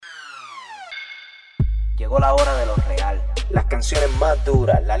Llegó la hora de lo real. Las canciones más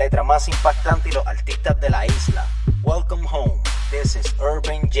duras, la letra más impactante y los artistas de la isla. Welcome home. This is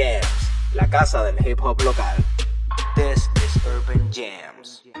Urban Jams, la casa del hip hop local. This is Urban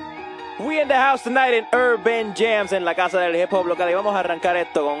Jams. We in the house tonight in Urban Jams, en la casa del hip hop local. Y vamos a arrancar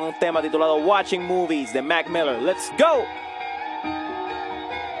esto con un tema titulado Watching Movies de Mac Miller. Let's go!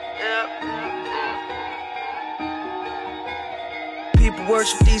 People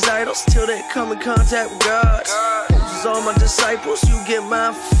worship these idols till they come in contact with God. Moses, all my disciples, you get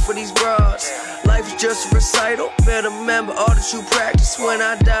mine for these broads. Life is just a recital, better remember all that you practice. When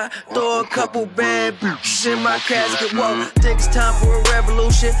I die, throw a couple bad bitches in my casket. Whoa, think it's time for a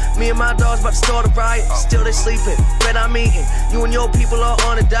revolution. Me and my dogs about to start a riot. Still they sleeping, bet I'm eating. You and your people are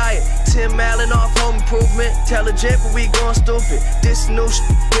on a diet. Tim Allen off home improvement. Intelligent, but we going stupid. This new shit,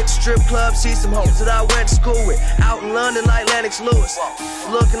 hit the strip club, see some hoes that I went to school with. Out in London like Lennox Lewis,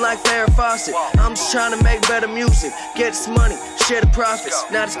 looking like Farrah Fawcett. I'm just trying to make better music, get this money, share the profits.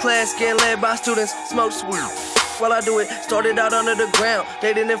 Now this class getting led by students, smoke sweet. While I do it, started out under the ground.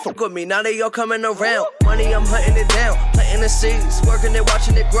 They didn't fuck with me, now they all coming around. Money, I'm hunting it down, planting the seeds, working it,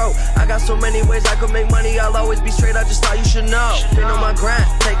 watching it grow. I got so many ways I could make money, I'll always be straight, I just thought you should know. Been on my grind,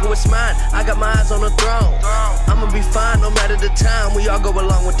 taking what's mine, I got my eyes on the throne. I'ma be fine no matter the time, we all go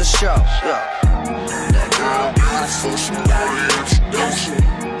along with the show. That girl beautiful, she got an introduction.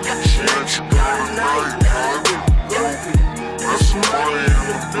 She ain't you got a night, there's some money in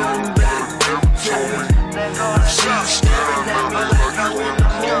the building, better give it to me. I see you staring at me like you in the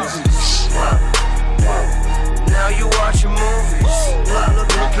movies. Now you watching movies.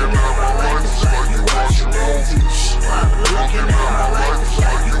 Looking at my life like you watching movies. Looking at my life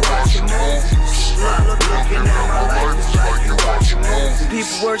like you watching movies. Looking at my life like you watching movies.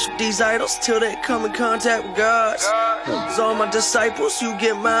 People worship these idols till they come in contact with God. It's all my disciples, you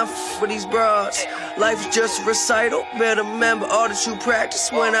get mine for these broads. Life is just a recital, better remember all that you practice.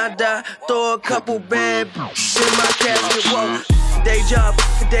 When I die, throw a couple bad bitches in my casket. Whoa. Day job,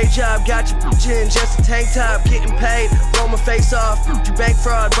 got your bitch in just a tank top, getting paid, roll my face off. You bank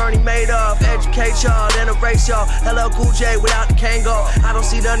fraud, Bernie Madoff, educate y'all, then erase y'all. LL Cool J without the Kango. I don't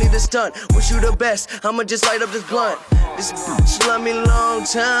see none of this done. Wish you the best, I'ma just light up this blunt. This bitch love me long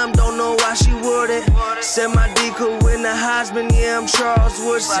time, don't know why she wouldn't. Said my D could win the Heisman, yeah, I'm Charles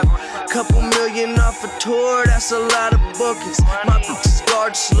Woodson. Couple million off a tour, that's a lot of bookings. My bitch is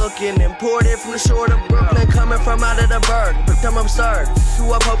gorgeous looking, imported from the shore of Brooklyn, coming from out of the bird. But I'm absurd,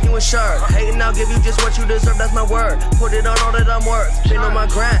 you up, hope you insured. Hating, I'll give you just what you deserve, that's my word. Put it on all that I'm worth, been on my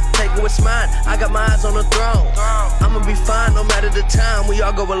grind, taking what's mine. I got my eyes on the throne, I'ma be fine no matter the time. We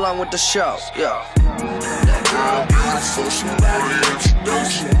all go along with the show, yeah. That girl beautiful, she got an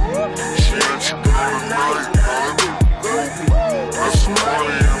introduction. She ain't you got a night, there's some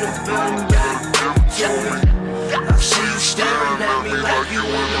money in the building, better give it to me. I see you staring at me like you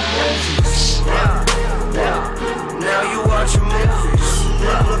in the movies. Now you watching movies.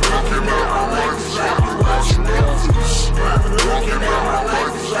 Looking at my life like you watching movies. Looking at my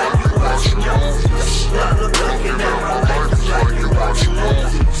life like you watching movies. Looking at my life like you watching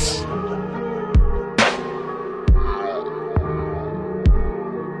movies.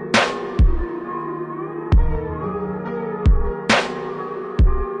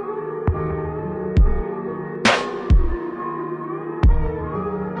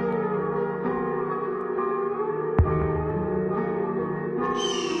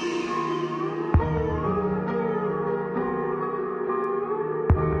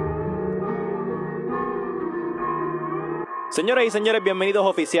 Señoras y señores, bienvenidos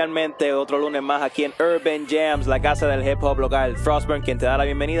oficialmente otro lunes más aquí en Urban Jams, la casa del hip hop local. Frostburn, quien te da la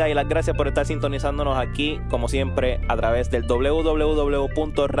bienvenida y las gracias por estar sintonizándonos aquí, como siempre, a través del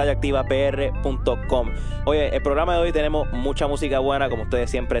www.radioactivapr.com. Oye, el programa de hoy tenemos mucha música buena, como ustedes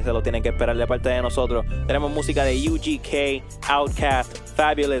siempre se lo tienen que esperar de parte de nosotros. Tenemos música de UGK, Outkast,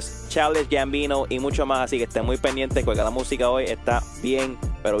 Fabolous, Childish Gambino y mucho más, así que estén muy pendientes porque la música hoy está bien,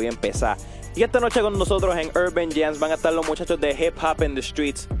 pero bien pesada. Y esta noche con nosotros en Urban Jams van a estar los muchachos de Hip Hop in the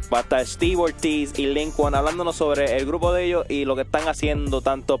Streets. Va a estar Steve Ortiz y LinkOne hablándonos sobre el grupo de ellos y lo que están haciendo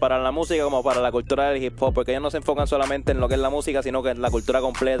tanto para la música como para la cultura del hip hop, porque ellos no se enfocan solamente en lo que es la música, sino que en la cultura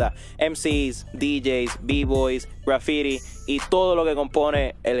completa. MCs, DJs, BBoys, graffiti y todo lo que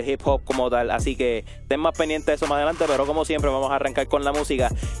compone el hip hop como tal. Así que estén más pendientes de eso más adelante, pero como siempre vamos a arrancar con la música.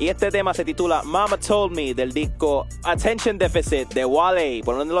 Y este tema se titula Mama Told Me, del disco Attention Deficit de Wale.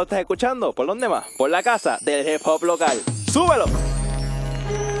 ¿Por dónde lo estás escuchando? ¿Por dónde más? Por la casa del hip hop local. ¡Súbelo!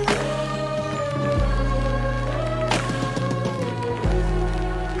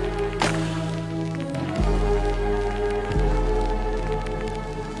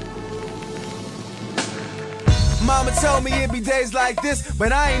 Mama told me it'd be days like this,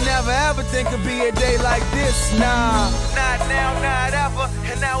 but I ain't never ever think it'd be a day like this, nah. Not now, not ever,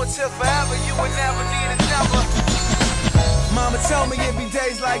 and now until forever, you would never need a number. Mama told me it'd be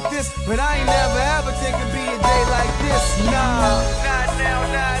days like this, but I ain't never ever think it'd be a day like this, nah. Not now,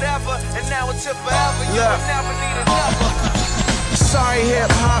 not ever, and now until forever, you would never need a number. Sorry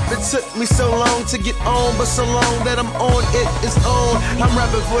hip-hop, it took me so long to get on, but so long that I'm on it, it's on. I'm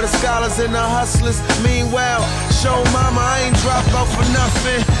rapping for the scholars and the hustlers. Meanwhile, show mama I ain't dropped off for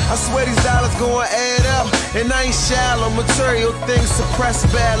nothing. I swear these dollars gonna add up, and I ain't shallow. Material things suppress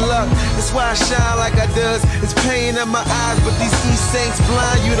bad luck. That's why I shine like I does. It's pain in my eyes, but these East Saints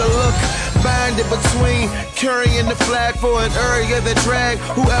blind you to look. Binded between carrying the flag for an area that drag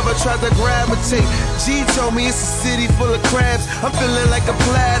whoever tries to gravitate. G told me it's a city full of crabs. I'm feeling like a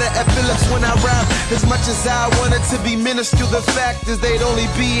platter at Phillips when I rap. As much as I wanted to be minuscule, the fact is they'd only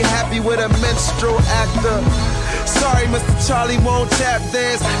be happy with a menstrual actor. Sorry, Mr. Charlie won't tap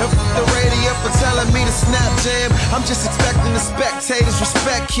dance. And the radio for telling me to snap jam. I'm just expecting the spectators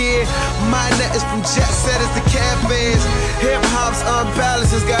respect, kid. My net is from jet setters to cafes. Hip hop's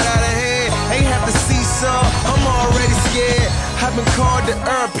unbalanced, it's got out of hand. Ain't have to see some, I'm already scared. I've been called the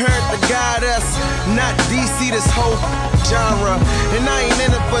herb parent to guide us, not DC, this whole genre. And I ain't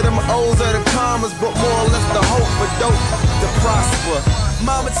in it for them O's or the commas, but more or less the hope for dope to prosper.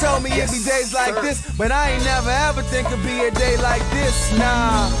 Mama told me it'd be days like this, but I ain't never ever think it'd be a day like this,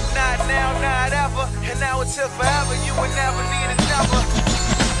 nah. Not now, not ever, and now until forever, you would never need a number.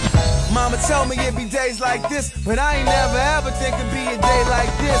 Mama told me it'd be days like this, but I ain't never ever think it'd be a day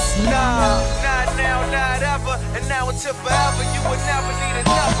like this, nah. Not now, not ever, and now until forever, you would never need a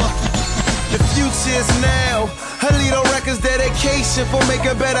number. The future is now. Halito Records dedication for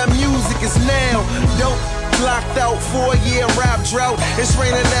making better music is now. Don't locked out 4-year rap drought. It's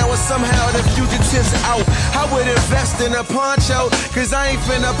raining now and somehow the fugitives out. I would invest in a poncho, cause I ain't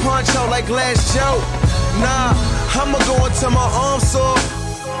finna punch out like last Joe. Nah, I'ma go until my arms sore.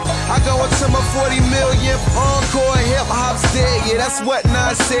 I go into my 40 millionth encore. Hip-hop's dead, yeah, that's what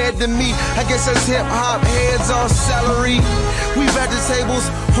Nas said to me. I guess that's hip-hop heads on celery. We vegetables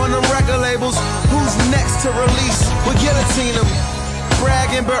on the record labels. Who's next to release? We'll guillotine them.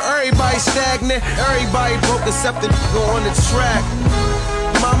 Bragging, but everybody stagnant. Everybody broke except the go on the track.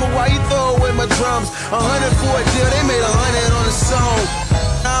 Mama, why you throw away my drums? 100 for a deal, they made 100 on the song.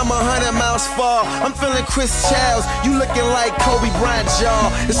 I'm 100 miles far, I'm feeling Chris Childs. You looking like Kobe Bryant,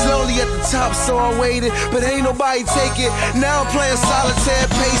 y'all. It's lonely at the top, so I waited, but ain't nobody take it. Now I'm playing solitaire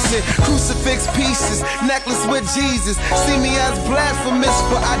pacing. Crucifix pieces, necklace with Jesus. See me as blasphemous,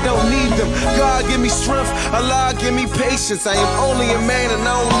 but I don't need them. God give me strength, Allah give me patience. I am only a man and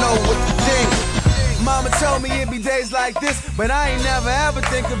I don't know what to think. Mama told me it'd be days like this, but I ain't never ever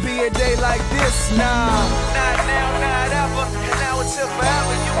think it'd be a day like this, nah. Not now, not ever, and now until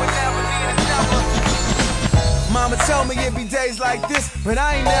forever, you would never need a number. Mama told me it'd be days like this, but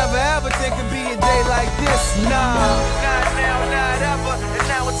I ain't never ever think it'd be a day like this, nah. Not now, not ever, and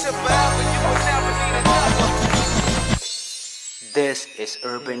now until forever, you would never need a number. This is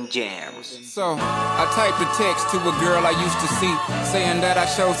Urban Jams. So, I typed a text to a girl I used to see, saying that I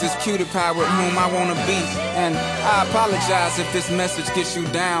chose this cutie pie with whom I wanna be. And I apologize if this message gets you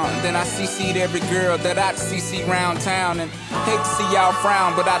down. Then I CC'd every girl that I'd CC round town. And hate to see y'all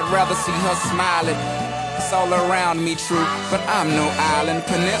frown, but I'd rather see her smiling. It's all around me, true, but I'm no island,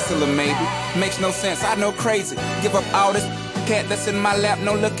 peninsula maybe. Makes no sense, I know crazy. Give up all this cat that's in my lap,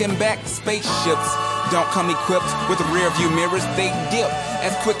 no looking back. Spaceships don't come equipped with rear view mirrors. They dip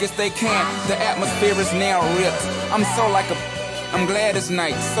as quick as they can. The atmosphere is now ripped. I'm so like a... I'm glad it's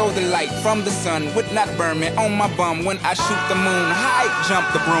night, so the light from the sun would not burn me on my bum when I shoot the moon. High jump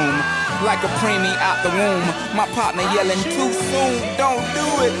the broom like a preemie out the womb. My partner yelling too soon, don't do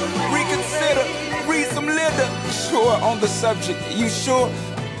it. Reconsider, read some litter. Sure on the subject, you sure?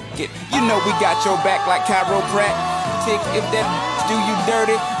 You know we got your back like chiropractic. If that do you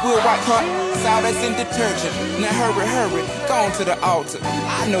dirty, we'll wipe her out as in detergent. Now hurry, go on to the altar.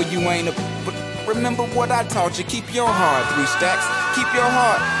 I know you ain't a... but remember what I taught you. Keep your heart, 3 stacks. Keep your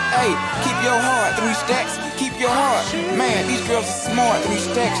heart, hey, keep your heart, 3 stacks. Keep your heart, man, these girls are smart. 3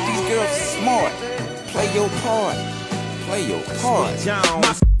 stacks, these girls are smart. Play your part, play your part.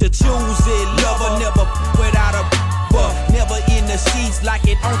 My to choose it, lover, never without a never in the seats like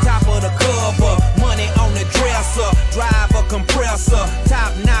it on top of the cover. Money on the dresser, drive a compressor.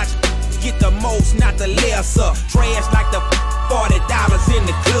 Top notch, get the most, not the lesser. Trash like the $40 in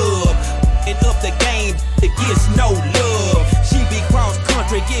the club. And up the game, it gets no love. She be cross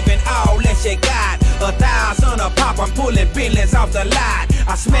country, giving all that she got. 1,000 a pop, I'm pulling billions off the lot.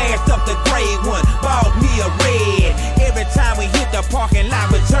 I smashed up the gray one, bought me a red.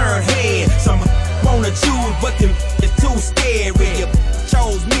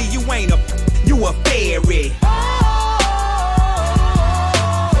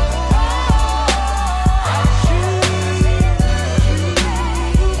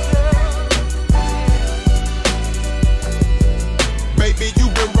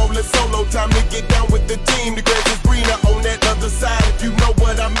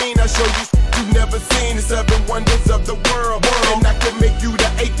 I show you you never seen the 7 wonders of the world. And I can make you the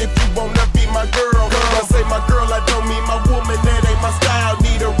 8th if you wanna be my girl. I say my girl, I don't mean my woman, that ain't my style.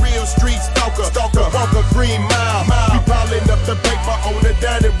 Need a real street stalker, walk a green mile. We piling up the paper on the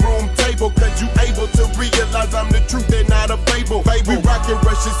dining room table, cause you able to realize I'm the truth and not a fable. We rockin'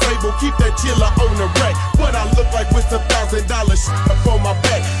 Russian sable, keep that chiller on the rack. What I look like with $1,000 shit up on my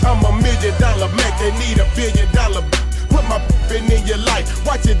back. I'm $1 million Mac, they need $1 billion. Put my in your life,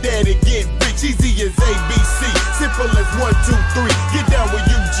 watch your daddy get rich. Easy as ABC, simple as 1, 2, 3. Get down with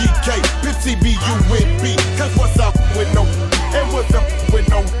UGK, Pepsi B, you with B. Cause what's up with no, and what's up with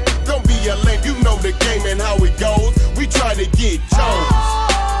no. Don't be a lame, you know the game and how it goes. We try to get Jones.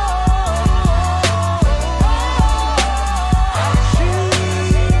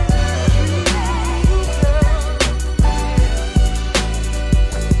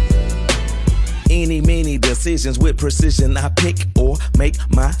 Many decisions with precision. I pick or make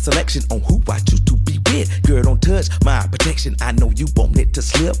my selection on who I choose to be with. Girl, don't touch my protection. I know you want it to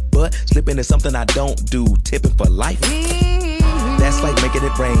slip, but slipping is something I don't do. Tipping for life. That's like making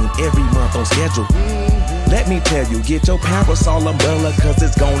it rain every month on schedule. Let me tell you, get your parasol umbrella, cause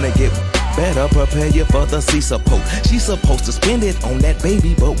it's gonna get better. Prepare you for the sea support. She's supposed to spend it on that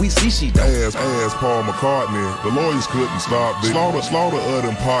baby, but we see she don't. As Paul McCartney, the lawyers couldn't stop this. Slaughter of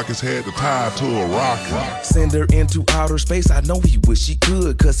them pockets had to tie to a rocket. Send her into outer space, I know he wish he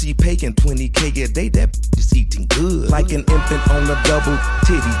could, cause he paying $20K a day, that is eating good. Like an infant on a double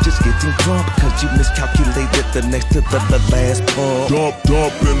titty, just getting drunk, cause you miscalculated the next to the last pump.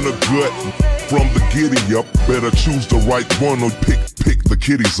 Dump in the gut from the giddy up. Better choose the right one or pick the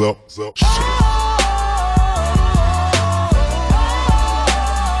kitties up.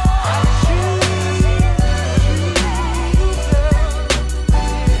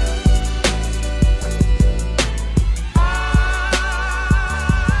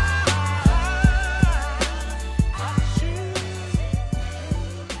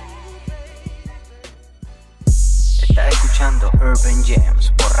 Estás escuchando Urban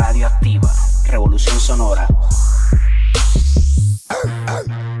Jams por Radio Activa, Revolución Sonora.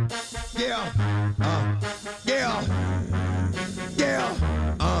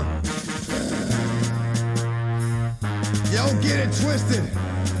 Yo, get it twisted.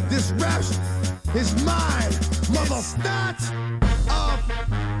 This rap is mine, mother. Start of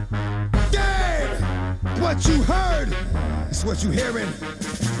game. What you heard, it's what you hearing.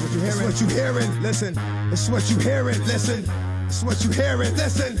 It's what you hearing. Listen, it's what you hearing. Listen, it's what you hearing.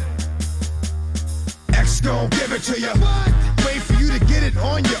 Listen. X gon' give it to you. Wait for you to get it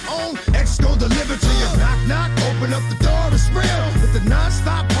on your own. X gon' deliver to you. Knock, knock, open up the door, it's real. With the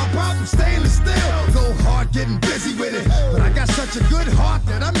non-stop pop out from stainless steel. Go hard, getting busy with it. But I got such a good heart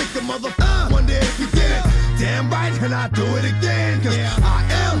that I make the mother wonder if you get it. Damn right, and I do it again. Cause I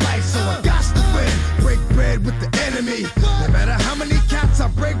am light, so I got to win. Break bread with the enemy. No matter how many cats I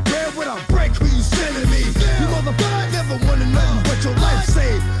break bread with, I'll break who you sending me. You motherfucker never wanted nothing but your life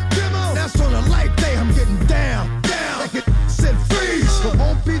saved. That's on a light day, I'm getting down, like it said freeze. But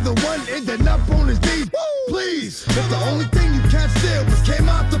won't be the one ending up on his knees, please. If the only thing you can't steal was came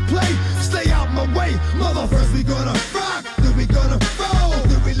out to play, stay out my way, mother. First we gonna rock, then we gonna roll,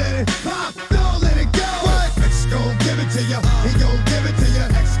 then we let it pop, don't let it go. X gon' give it to ya, he gon' give it to ya.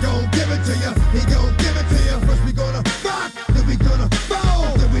 X gon' give it to ya, he gon' give it to ya. First we gonna rock, then we gonna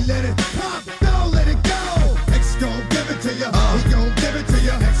roll, then we let it pop, don't let it go. X gon' give it to ya, he gon' give it to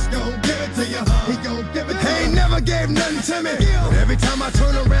ya. X gon' he gon' give it to me. He ain't never gave nothing to me. But every time I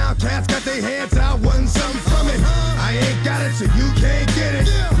turn around, cats got their hands out, wanting something from it. I ain't got it, so you can't get it.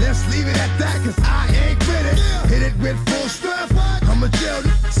 Let's leave it at that, cause I ain't with it. Hit it with full strength. I'm a jail,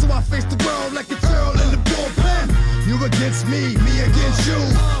 so I face the world like a girl in the bullpen. You against me against you.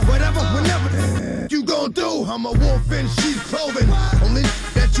 Whatever, whenever you gon' do. I'm a wolf in sheep's clothing. Only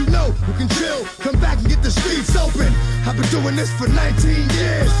that you know who can chill. Come back and get the streets open. I've been doing this for 19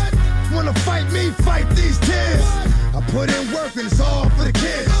 years. Wanna fight me, fight these tears. I put in work and it's all for the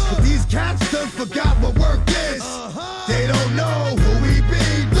kids. But these cats done forgot what work is. They don't know who we be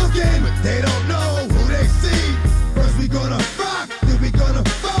looking, but they don't know who they see. First we gonna rock, then we gonna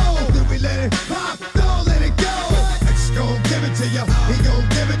roll, then we let it pop, don't let it go. X gon' give it to ya, he gon'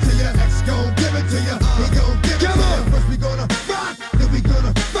 give it to ya. X gon' give it to ya, he gon' give it to ya. First we gonna rock, then we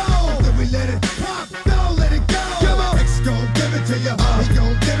gonna roll, then we let it pop, don't let it go. X gon' give it to ya, he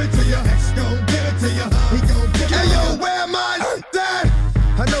gon' give it to ya. X gon' give it to ya, he gon' give it to ya. Hey yo, where my dad?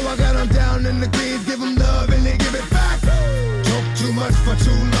 I know I got him down in the greens, give him love and they give it back. Talk too much for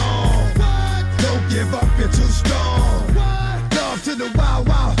too long. Don't give up, you're too strong. Love to the wild,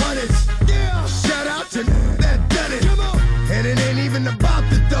 wild hunters. Shout out to that done it. And it ain't even and about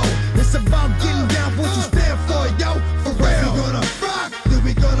the dough. It's about getting down for what you stand for, yo. For real. We gonna rock, then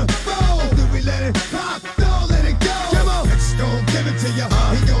we gonna roll, then we let it pop, don't let it go. Come on, X gon' give it to ya.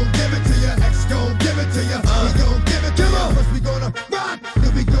 He gon' give it to ya. X gon' give it to ya. He gon' give it to ya. First we gonna rock,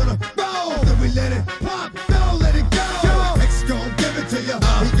 then we gonna roll, then we let it pop, don't let it go. Come on, X gon' give it to ya.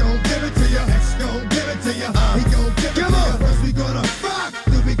 He gon' give it to ya. X gon' give it to ya. He gon' give it to ya. First we gonna rock,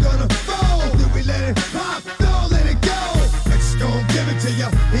 then we gonna roll, then we let it pop, don't let it go. X gon' give it to ya.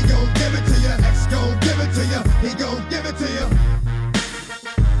 He gon' give it to ya. X gon' give it to ya. He gon' give it to ya.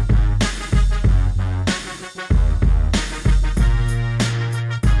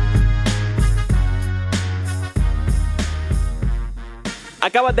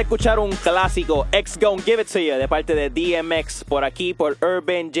 Acabas de escuchar un clásico, X Gon' Give It To You, de parte de DMX, por aquí, por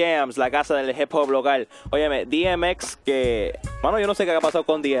Urban Jams, la casa del hip hop local. Óyeme, DMX que... Mano, yo no sé qué ha pasado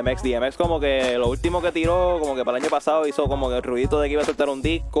con DMX. DMX como que lo último que tiró, como que para el año pasado hizo como que el ruidito de que iba a soltar un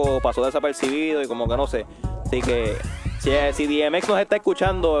disco, pasó desapercibido y como que no sé. Así que... Si DMX nos está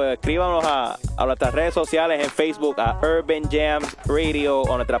escuchando, escríbanos a nuestras redes sociales en Facebook, a Urban Jams Radio,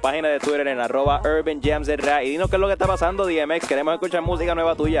 o nuestra página de Twitter en @UrbanJamsRA, y dinos qué es lo que está pasando, DMX. Queremos escuchar música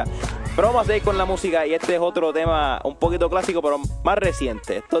nueva tuya. Pero vamos a seguir con la música, y este es otro tema un poquito clásico, pero más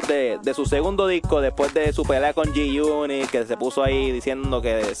reciente. Esto es de su segundo disco, después de su pelea con G-Unit, que se puso ahí diciendo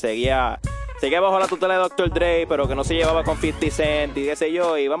que seguía bajo la tutela de Dr. Dre, pero que no se llevaba con 50 Cent y qué sé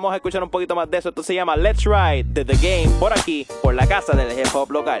yo. Y vamos a escuchar un poquito más de eso. Esto se llama Let's Ride de The Game, por aquí, por la casa del hip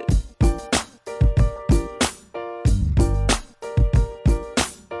hop local.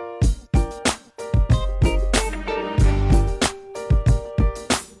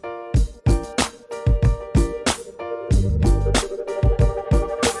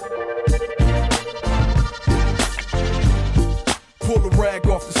 Pull the rag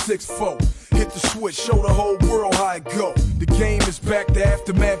off the 6'4". Hit the switch, show the whole world how it go. The game is back, the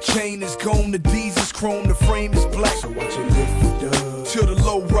aftermath chain is gone. The D's is chrome, the frame is black. So watch it lift it up. Till the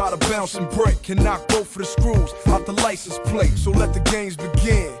low rider bounce and break. Can knock both of the screws out the license plate. So let the games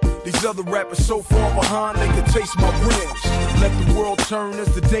begin. These other rappers so far behind, they can taste my rims. Let the world turn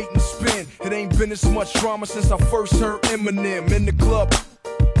as the date and spin. It ain't been this much drama since I first heard Eminem in the club.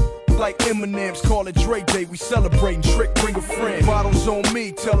 Like Eminem's, call it Dre Day, we celebrating, trick, bring a friend. Bottles on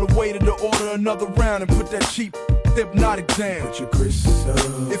me, tell the waiter to order another round and put that cheap hypnotic down. Put your Chris up.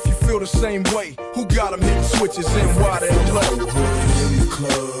 If you feel the same way, who got them hitting switches and why they low? In the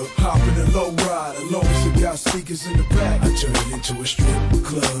club, hop in the low ride, as long as it got speakers in the back. I turn it into a strip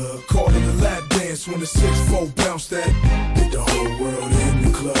club, call it a lap dance when the 6'4" bounce that. Get the whole world in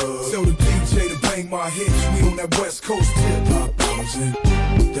the club. Tell the DJ to bang my hits, we on that West Coast tip. Pop bottles in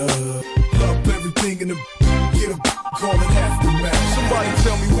up everything in the get a call it aftermath. Somebody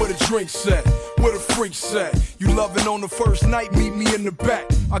tell me where the drink's at, where the freaks at. You loving on the first night, meet me in the back.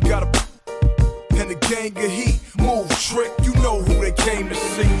 I got a and a gang of heat. Move trick, you know who they came to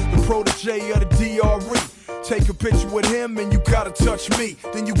see. The protege of the DRE. Take a picture with him and you gotta touch me.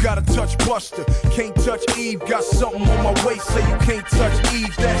 Then you gotta touch Buster. Can't touch Eve, got something on my waist, say you can't touch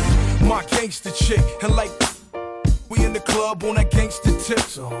Eve. That's my gangster chick. And like we in the club on that gangster tip.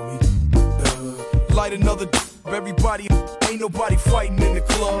 So we light another everybody, ain't nobody fighting in the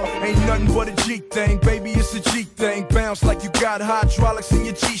club. Ain't nothing but a G thing, baby, it's a G thing. Bounce like you got hydraulics in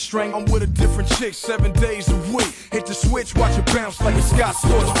your G-string. I'm with a different chick 7 days a week. Hit the switch, watch it bounce like a Scott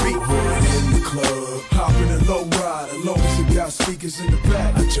Storch beat. In the club, hop in a low ride, as long as it got speakers in the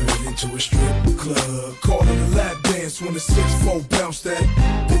back. I turn it into a strip club, call it a lap dance when the 6'4" bounce that.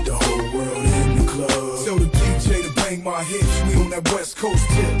 Get the whole world in the club. Tell the DJ to bang my hits, we on that West Coast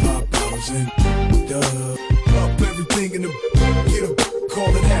tip. Pop bottles in up everything in the get a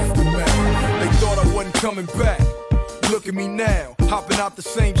call it aftermath. They thought I wasn't coming back. Look at me now, hopping out the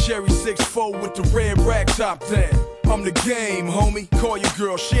same cherry 6'4" with the red rag top down. I'm the game, homie. Call your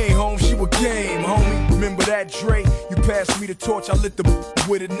girl, she ain't home, she was game, homie. Remember that, Dre? You passed me the torch, I lit the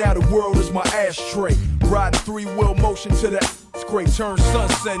with it. Now the world is my ashtray. Riding 3-wheel motion to the great. Turn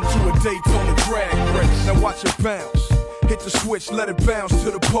sunset into a Daytona drag race. Now watch it bounce. Hit the switch, let it bounce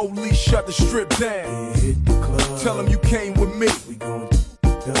till the police shut the strip down. Hit the club. Tell them you came with me. We gon'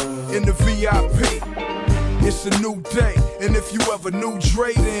 in the VIP. It's a new day, and if you ever knew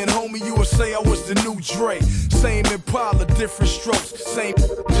Dre, then homie, you would say I was the new Dre. Same Impala, different strokes, same,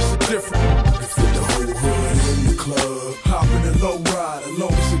 just a different. Fit the whole hood in the club, hop in a low ride, as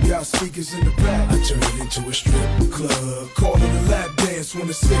long as it got speakers in the back. I turn it into a strip club, call it a lap dance when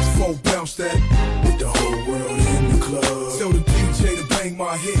the 6'4" bounce that. Get the whole world in the club. Tell the DJ to bang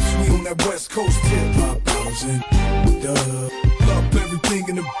my hits, we on that West Coast tip. Pop bottles in up everything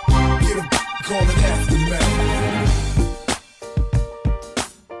in the get a call it aftermath.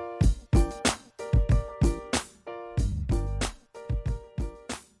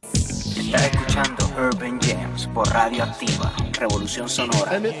 Estás escuchando Urban Jams por Radio Activa, Revolución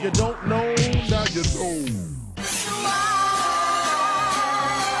Sonora. And if you don't know, now you know.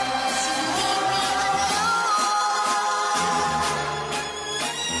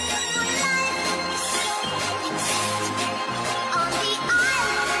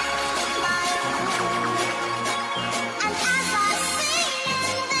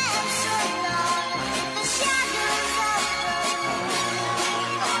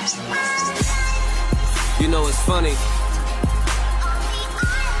 You know, it's funny.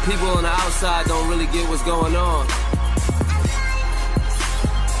 People on the outside don't really get what's going on.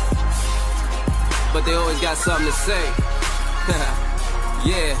 But they always got something to say.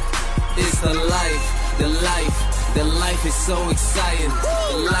 Yeah, it's the life, the life, the life is so exciting.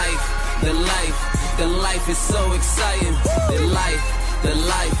 The life, the life, the life is so exciting. The life, the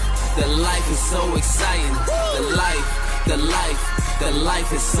life, the life is so exciting. The life, the life. The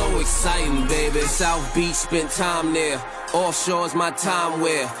life is so exciting, baby. South Beach, spent time there. Offshore's my time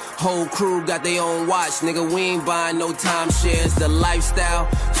where whole crew got their own watch. Nigga, we ain't buying no timeshares. The lifestyle,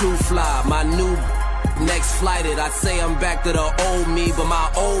 too fly. My new next flighted. I say I'm back to the old me, but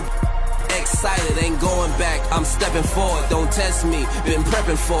my old excited, ain't going back. I'm stepping forward, don't test me. Been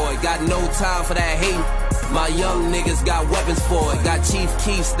prepping for it, got no time for that hate. My young niggas got weapons for it. Got Chief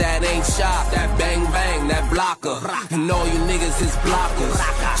Keefs that ain't sharp. That bang bang, that blocker. And all you niggas is blockers.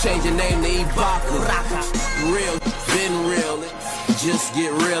 Change your name to Ibaka. Real, been real. Just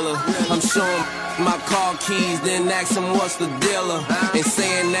get realer. I'm showing my car keys, then ask him what's the dealer. And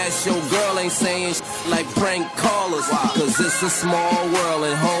saying that's your girl ain't saying like prank callers. Cause it's a small world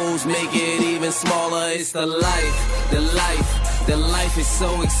and hoes make it even smaller. It's the life, the life, the life is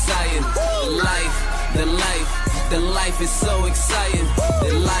so exciting. The life, the life, the life is so exciting.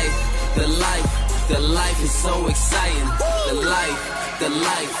 The life, the life, the life is so exciting. The life, the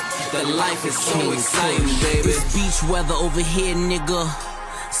life, the life is so exciting, baby. It's beach weather over here, nigga.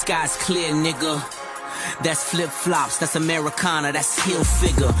 Sky's clear, nigga. That's flip-flops, that's Americana, that's heel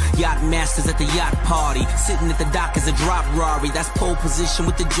figure. Yacht masters at the yacht party. Sitting at the dock is a drop Rari. That's pole position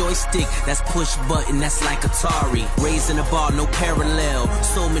with the joystick. That's push button, that's like Atari. Raising the bar, no parallel.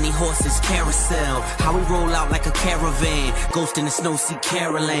 So many horses, carousel. How we roll out like a caravan. Ghost in the snow, see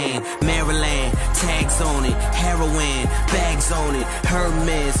Caroline. Maryland, tags on it. Heroin, bags on it.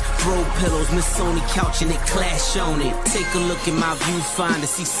 Hermes, throw pillows. Miss Sony couch and it clash on it. Take a look at my viewfinder.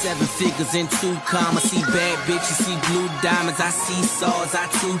 See 7 figures in 2 commas. See bad bitches, see blue diamonds. I see saws, I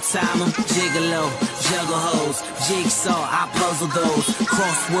 2-time them. Gigolo, juggle hoes, jigsaw, I puzzle those.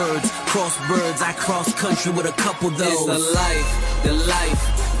 Crosswords, crossbirds, I cross country with a couple of those. It's the life, the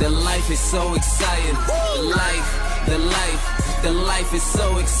life, the life is so exciting. The life, the life, the life is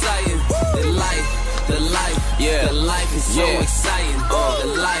so exciting. The life, the life, yeah, the life is so exciting.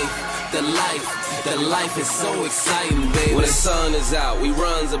 The life, the life. The life is so exciting, baby. When the sun is out, we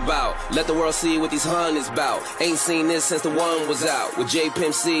runs about. Let the world see what these hunters bout. Ain't seen this since the one was out. With J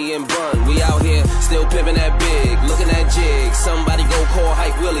Pimp C and Bun, we out here still pimping that big, looking at jig. Somebody go call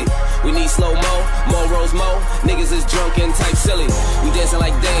Hype Willie. We need slow-mo, more Rose Mo. Niggas is drunk and type silly. We dancing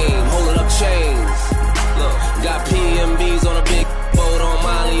like Dame, holding up chains. Look, got PMBs on a big boat on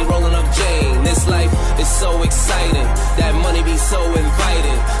Molly, rolling up Jane. This life is so exciting. That money be so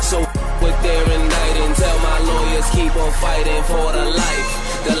inviting. So what they're indicting. Tell my lawyers keep on fighting for the life.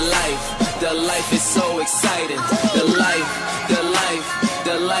 The life, the life is so exciting. The life, the life,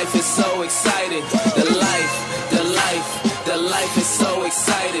 the life is so exciting. The life, the life, the life is so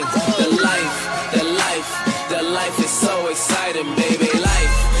exciting. The life, the life, the life is so exciting, baby.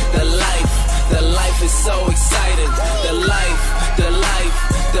 Life, the life, the life is so exciting. The life, the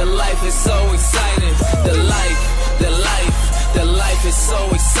life, the life is so exciting. The life, the life. The life is so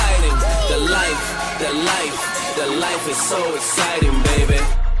exciting. The life, the life, the life is so exciting, baby.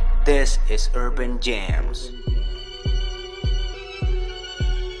 This is Urban Jams.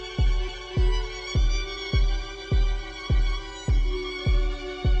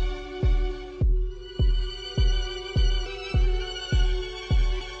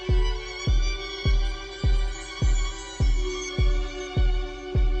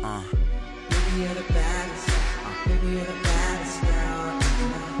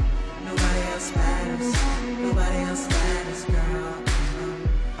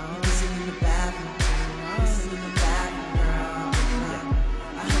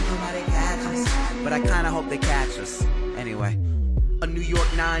 But I kinda hope they catch us. Anyway, A New York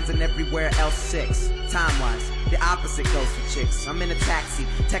 9s and everywhere else 6. Time-wise, the opposite goes for chicks. I'm in a taxi,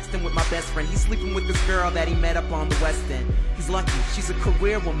 texting with my best friend. He's sleeping with this girl that he met up on the West End. He's lucky, she's a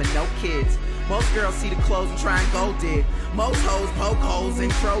career woman, no kids. Most girls see the clothes and try and go dig. Most hoes poke holes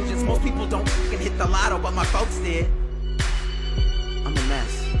in Trojans. Most people don't fucking hit the lotto, but my folks did. I'm a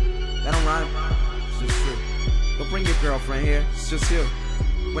mess. That don't rhyme. It's just true. Don't bring your girlfriend here, it's just you.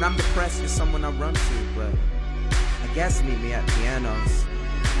 When I'm depressed, you're someone I run to, but I guess meet me at pianos.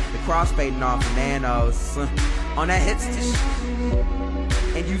 The crossfading off the nanos on that hipster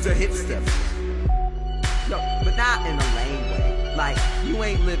shit. And use a hipster. Yo, but not in a lame way. Like, you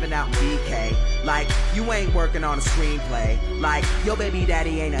ain't living out in BK. Like, you ain't working on a screenplay. Like, your baby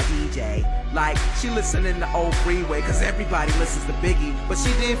daddy ain't a DJ. Like, she listening to Old Freeway, cause everybody listens to Biggie. But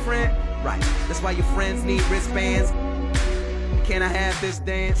she different, right? That's why your friends need wristbands. Can I have this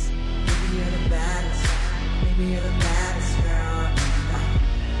dance? Maybe you're the baddest. Maybe you're the baddest, girl.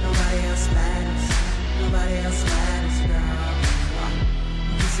 Nobody else matters. Nobody else matters, girl.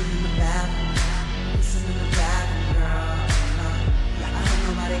 Kissing in the bathroom. Kissing in the bathroom, girl. I hope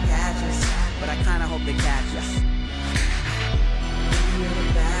nobody catches, but I kinda hope they catch us. Maybe you're the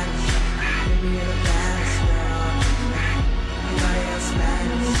baddest. Maybe you're the baddest, girl. Nobody else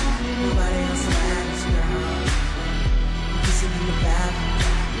matters. Nobody else matters, girl. Kissing in the bathroom.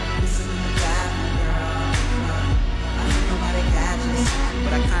 Kissing in the bathroom, girl. I hope nobody catches,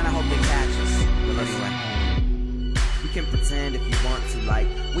 but I kinda hope they catch us. But anyway, we can pretend if you want to, like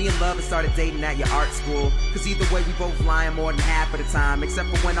we in love and started dating at your art school. Cause either way we both lying more than half of the time, except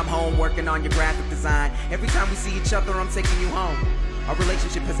for when I'm home working on your graphic design. Every time we see each other, I'm taking you home. Our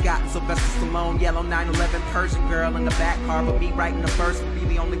relationship has gotten Sylvester Stallone, yellow 911 Persian girl in the back car, but me writing a verse would be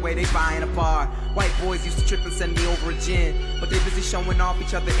the only way they buy in a bar. White boys used to trip and send me over a gin, but they busy showing off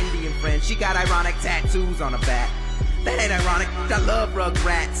each other Indian friends. She got ironic tattoos on her back. That ain't ironic, I love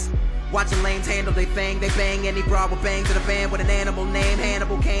Rugrats. Watching lames handle they thing, they bang any broad with bang to the band with an animal name.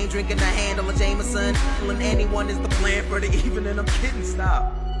 Hannibal Kane drinking the handle of Jameson. Killing anyone is the plan for the evening. I'm kidding,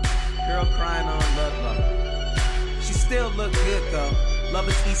 stop. Girl crying on love. She still look good though. Love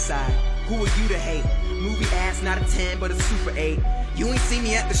is east side. Who are you to hate? Movie ass, not a 10 but a super 8. You ain't see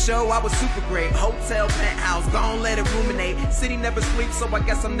me at the show, I was super great. Hotel penthouse, gon' let it ruminate. City never sleeps, so I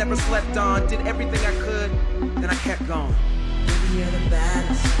guess I'm never slept on. Did everything I could, then I kept going. Maybe you're the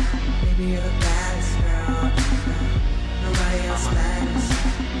baddest. Maybe you're the baddest, girl. Nobody else matters.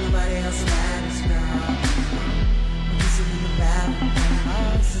 Nobody else matters, girl. Kissing in the bathroom.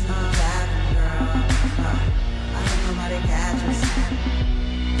 Kissing in the bathroom, girl. I hope nobody catches.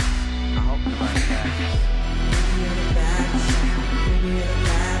 I hope nobody catches. Maybe you're the baddest. Maybe you're the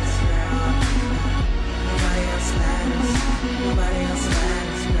baddest, girl. Nobody else matters. Nobody else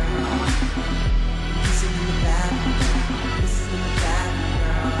matters, girl. Kissing in the bathroom. Kissing in the bathroom,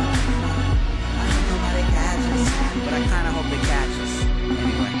 girl. I hope nobody catches, but I kinda hope they catch us.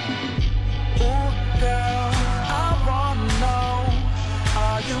 Anyway. Ooh, girl, I wanna know,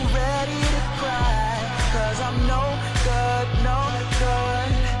 are you ready to cry? Cause I'm no good, no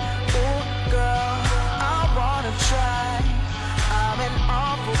good. Ooh, girl, I wanna try. I'm an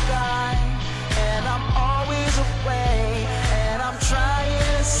awful guy, and I'm always away. And I'm trying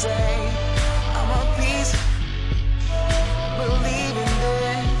to say, I'm a piece. Believe in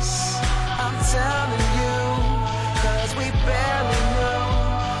this, I'm telling you, cause we barely knew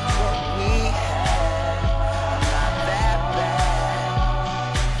what we had. Not that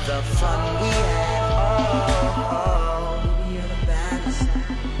bad, the fun we had, oh. Maybe you're the baddest,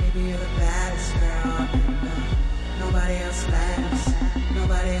 maybe you're the baddest, girl. Nobody else matters,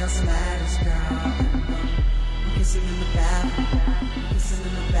 nobody else matters, girl. I'm kissing in the bathroom, kissing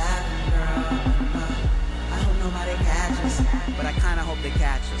in the bathroom, girl. I hope nobody catches, but I kinda hope they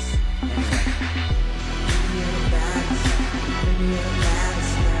catch us. Anyway. Maybe you're the baddest, maybe you're the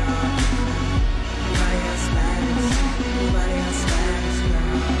baddest, girl. Nobody else matters, nobody else matters,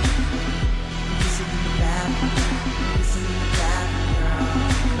 girl. I'm kissing in the bathroom, kissing in the bathroom, girl.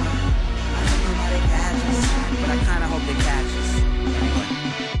 I hope nobody catches, but I kinda hope they catch us. Anyway.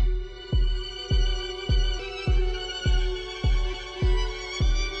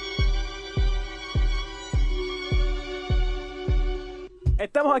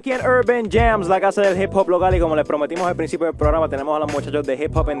 Estamos aquí en Urban Jams, la casa del hip hop local, y como les prometimos al principio del programa, tenemos a los muchachos de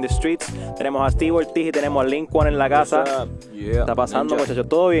Hip Hop in the Streets, tenemos a Steve Ortiz y tenemos a LinkOne en la casa. Yeah, ¿Está pasando, ninja. muchachos?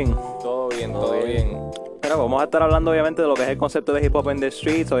 ¿Todo bien? Todo bien, todo bien. Pero vamos a estar hablando obviamente de lo que es el concepto de hip hop in the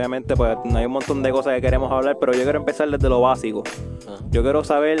streets. Obviamente pues hay un montón de cosas que queremos hablar, pero yo quiero empezar desde lo básico. Yo quiero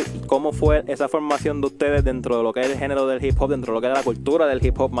saber cómo fue esa formación de ustedes dentro de lo que es el género del hip hop, dentro de lo que es la cultura del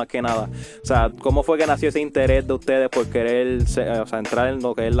hip hop más que nada. O sea, cómo fue que nació ese interés de ustedes por querer entrar en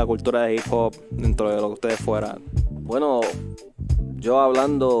lo que es la cultura de hip hop dentro de lo que ustedes fueran. Bueno, yo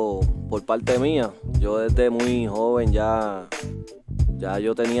hablando por parte mía, yo desde muy joven ya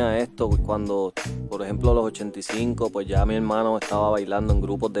yo tenía esto cuando, por ejemplo, los 85, pues ya mi hermano estaba bailando en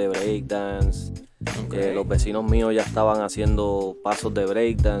grupos de breakdance. Los vecinos míos ya estaban haciendo pasos de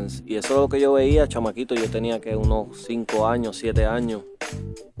breakdance. Y eso es lo que yo veía, chamaquito. Yo tenía que unos 5 años, 7 años,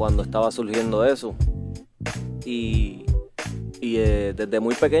 cuando estaba surgiendo eso. Y desde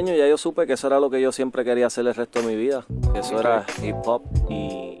muy pequeño ya yo supe que eso era lo que yo siempre quería hacer el resto de mi vida. Que eso era hip hop.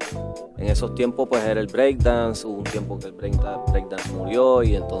 Y en esos tiempos pues era el breakdance. Hubo un tiempo que el breakdance murió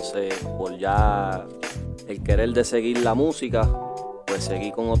y entonces por ya el querer de seguir la música, pues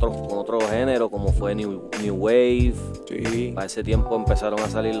seguí con otro género como fue New Wave. Sí. Para ese tiempo empezaron a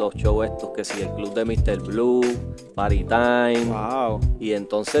salir los shows estos que sí, el club de Mr. Blue, Party Time. Wow. Y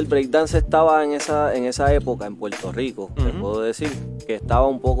entonces el breakdance estaba en esa época en Puerto Rico. Te puedo decir que estaba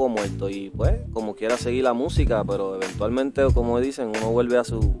un poco muerto y pues como quiera seguir la música, pero eventualmente, como dicen, uno vuelve a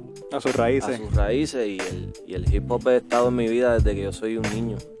sus raíces. A sus raíces y el hip hop ha estado en mi vida desde que yo soy un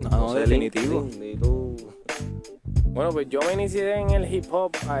niño. No sé, definitivo. ¿Y tú? Bueno, pues yo me inicié en el hip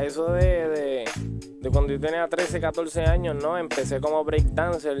hop a eso de cuando yo tenía 13, 14 años, ¿no? Empecé como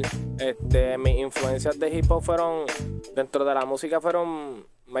breakdancer. Mis influencias de hip hop fueron, dentro de la música, fueron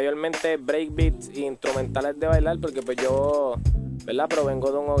mayormente breakbeats e instrumentales de bailar, porque pues yo, ¿verdad?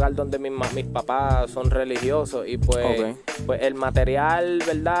 Provengo de un hogar donde mis papás son religiosos y pues el material,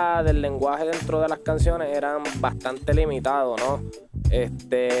 ¿verdad? Del lenguaje dentro de las canciones eran bastante limitados, ¿no?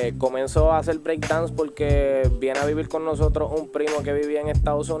 Comenzó a hacer breakdance porque viene a vivir con nosotros un primo que vivía en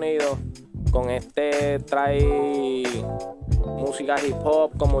Estados Unidos. Con trae música hip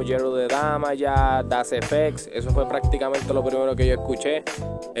hop como Música de The Game, ya Das FX. Eso fue prácticamente lo primero que yo escuché.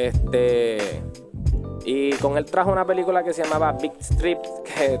 Y con él trajo una película que se llamaba Big Strip,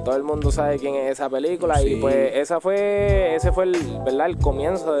 que todo el mundo sabe quién es esa película. Sí. Y pues ese fue ¿verdad? El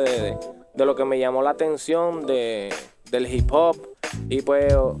comienzo de lo que me llamó la atención del hip hop. Y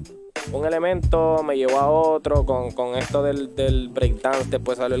pues un elemento me llevó a otro con esto del breakdance.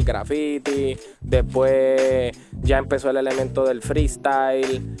 Después salió el graffiti, después ya empezó el elemento del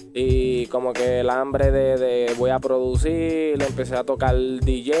freestyle y como que el hambre de voy a producir, empecé a tocar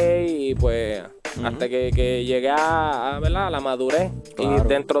DJ y pues hasta que llegué a ¿verdad? A la madurez. Claro. Y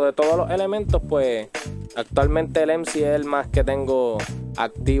dentro de todos los elementos pues actualmente el MC es el más que tengo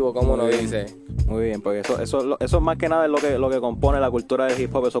activo, como uno dice. Muy bien, porque eso más que nada es lo que compone la cultura del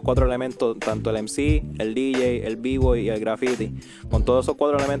hip hop, esos 4 elementos, tanto el MC, el DJ, el BBoy y el graffiti. Con todos esos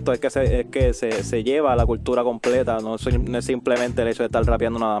 4 elementos es que se lleva la cultura completa, no es simplemente el hecho de estar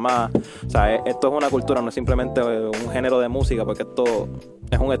rapeando nada más. O sea, esto es una cultura, no es simplemente un género de música, porque esto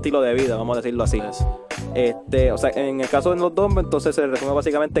es un estilo de vida, vamos a decirlo así. O sea, en el caso de los dos, entonces se resume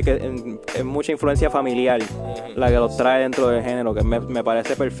básicamente que es mucha influencia familiar la que los trae dentro del género, que me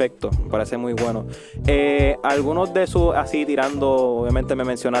parece perfecto, me parece muy bueno. Algunos de sus, así tirando, obviamente me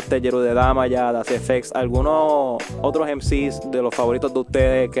mencionaste Música de The Game, ya Das FX, algunos otros MCs de los favoritos de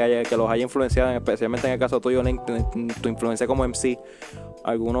ustedes que los haya influenciado, especialmente en el caso tuyo, Link, tu influencia como MC.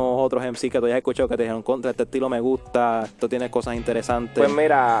 Algunos otros MC que tú hayas escuchado que te dijeron contra este estilo me gusta, esto tiene cosas interesantes. Pues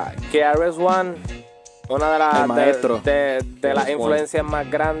mira, KRS-One, una de las influencias más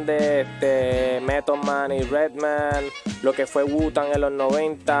grandes, Method Man y Redman, lo que fue Wu-Tang en los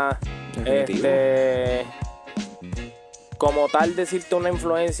 90. Como tal, decirte una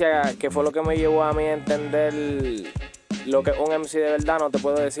influencia que fue lo que me llevó a mí a entender lo que es un MC de verdad, no te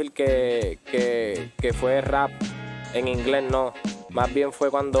puedo decir que fue rap en inglés, no. Más bien fue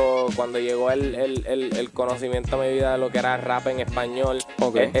cuando llegó el conocimiento a mi vida de lo que era rap en español.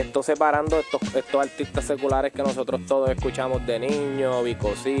 Esto separando estos artistas seculares que nosotros todos escuchamos de niños,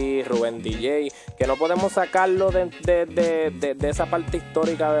 Vico C, Rubén DJ, que no podemos sacarlo de esa parte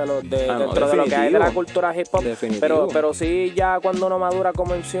histórica dentro de lo que hay de la cultura hip hop. Pero sí, ya cuando uno madura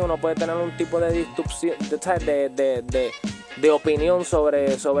como MC, uno puede tener un tipo de disrupción, de opinión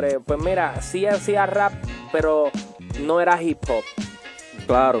sobre, pues mira, sí hacía rap, pero no era hip hop.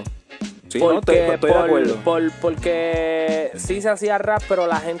 Claro. Sí, estoy de acuerdo. Porque sí se hacía rap, pero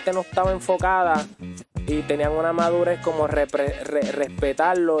la gente no estaba enfocada y tenían una madurez como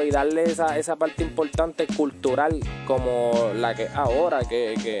respetarlo y darle esa parte importante cultural como la que ahora,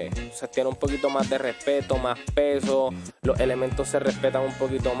 que se tiene un poquito más de respeto, más peso, los elementos se respetan un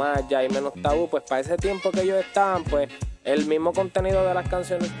poquito más, ya hay menos tabú. Pues para ese tiempo que ellos estaban, pues el mismo contenido de las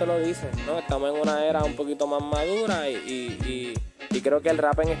canciones te lo dice, ¿no? Estamos en una era un poquito más madura y creo que el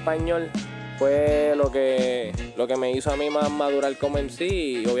rap en español fue lo que me hizo a mí más madurar como MC,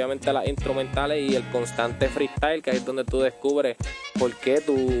 y obviamente las instrumentales y el constante freestyle, que ahí es donde tú descubres por qué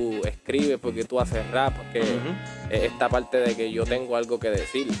tú escribes, por qué tú haces rap, porque es esta parte de que yo tengo algo que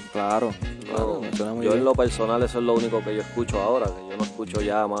decir. Claro. Yo en lo personal eso es lo único que yo escucho ahora, que yo no escucho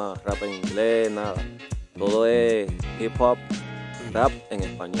ya más rap en inglés, nada. Todo es hip hop, rap en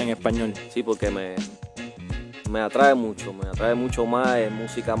español. En español. Sí, porque me atrae mucho más, es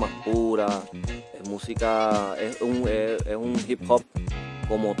música más pura, es un hip hop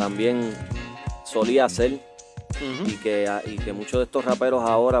como también solía ser, y que muchos de estos raperos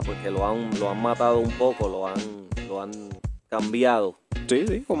ahora pues que lo han matado un poco, lo han cambiado.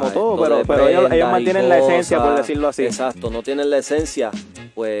 Sí, como todo, pero ellos mantienen la esencia, por decirlo así. Exacto, no tienen la esencia,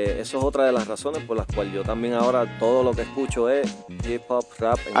 pues eso es otra de las razones por las cuales yo también ahora todo lo que escucho es hip hop,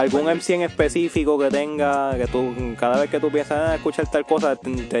 rap. ¿Algún MC en específico que tenga, que tú, cada vez que tú piensas a escuchar tal cosa,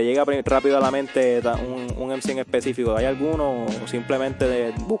 te llega rápido a la mente un MC en específico? ¿Hay alguno o simplemente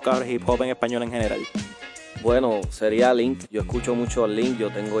de buscar hip hop en español en general? Bueno, sería Link, yo escucho mucho Link,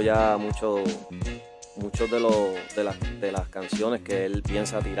 yo tengo ya muchos de las canciones que él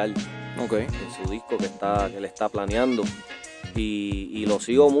piensa tirar en su disco que él está planeando, y lo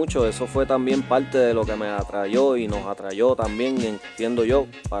sigo mucho. Eso fue también parte de lo que me atrayó y nos atrayó también, entiendo yo,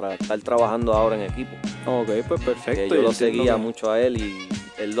 para estar trabajando ahora en equipo. Ok, pues perfecto. Que yo lo seguía mucho a él y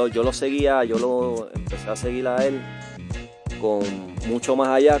yo lo empecé a seguir a él con mucho más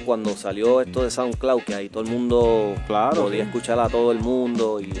allá cuando salió esto de SoundCloud, que ahí todo el mundo podía escuchar a todo el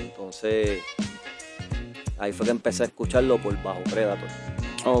mundo, y entonces ahí fue que empecé a escucharlo por Bajo Predator.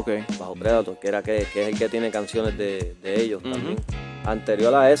 Bajo Predator, que es el que tiene canciones de ellos también.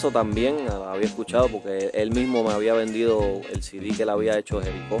 Anterior a eso también había escuchado, porque él mismo me había vendido el CD que le había hecho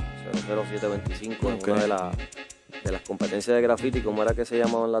Jeryko, 00725, en una de las competencias de graffiti. ¿Cómo era que se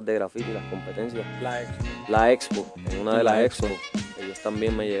llamaban las de graffiti, las competencias? La Expo, en una de las Expo. Ellos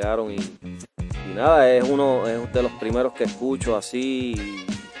también me llegaron y nada, es de los primeros que escucho así.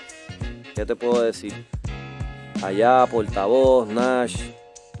 ¿Qué te puedo decir? Allá, Portavoz, Nash,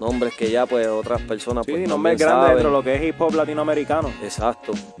 nombres que ya pues otras personas pues nombres grandes dentro de lo que es hip hop latinoamericano.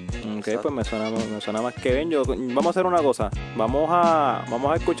 Exacto. Pues me suena más que bien. Vamos a hacer una cosa, vamos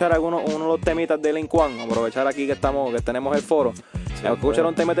a escuchar uno de los temitas de LinkOne, aprovechar aquí que tenemos el foro. Escuchar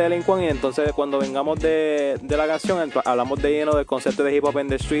un tema de LinkOne, y entonces cuando vengamos de la canción hablamos de lleno del concepto de hip hop en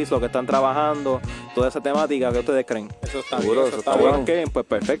the streets, lo que están trabajando, toda esa temática. ¿Qué ustedes creen? Eso está seguro, bien, eso está bueno. Okay, pues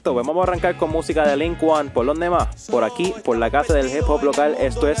perfecto, vamos a arrancar con música de LinkOne. ¿Por dónde más? Por aquí, por la casa del hip hop local.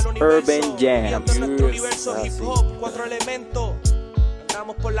 Esto es Urban Jams. Nuestro universo hip hop, 4 elementos.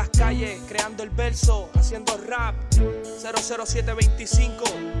 Andamos por las calles creando el verso, haciendo rap. 00725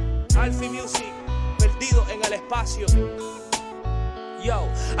 Alfie Music, perdido en el espacio. Yo,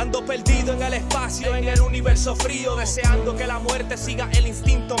 ando perdido en el espacio, en el universo frío, deseando que la muerte siga el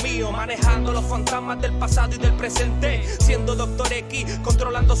instinto mío, manejando los fantasmas del pasado y del presente, siendo Dr. X,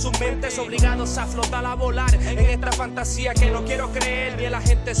 controlando sus mentes, obligados a flotar, a volar en esta fantasía que no quiero creer. Ni el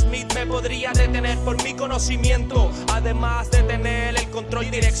agente Smith me podría detener por mi conocimiento, además de tener el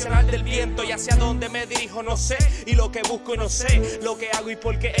control direccional del viento, y hacia dónde me dirijo no sé, y lo que busco y no sé, lo que hago y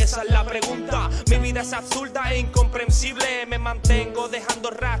por qué, esa es la pregunta. Mi vida es absurda e incomprensible, me mantengo dejando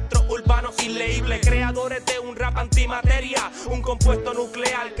rastros urbanos ileíbles, creadores de un rap antimateria, un compuesto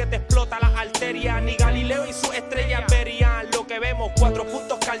nuclear que te explota las arterias. Ni Galileo y sus estrellas verían lo que vemos, 4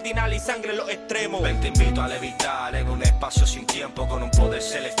 puntos cardinales y sangre en los extremos. Ven, te invito a levitar en un espacio sin tiempo, con un poder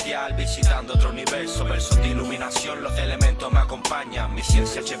celestial, visitando otro universo, versos de iluminación, los elementos me acompañan, mi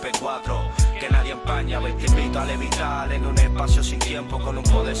ciencia HP4, que nadie empaña. Ven, te invito a levitar en un espacio sin tiempo, con un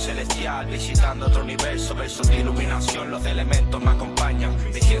poder celestial, visitando otro universo, versos de iluminación, los elementos me acompañan.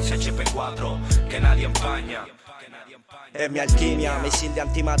 Mi ciencia HP4, que nadie empaña. Es mi alquimia, misil de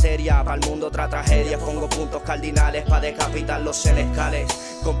antimateria, para el mundo otra tragedia. Pongo puntos cardinales para decapitar los senescales.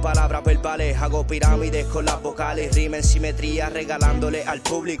 Con palabras verbales hago pirámides con las vocales, rima en simetría, regalándole al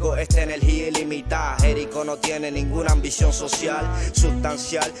público esta energía ilimitada. Jeryko no tiene ninguna ambición social,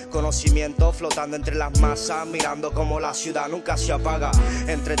 sustancial, conocimiento flotando entre las masas, mirando como la ciudad nunca se apaga.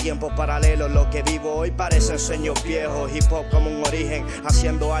 Entre tiempos paralelos, lo que vivo hoy parecen sueños viejos. Hip hop como un origen,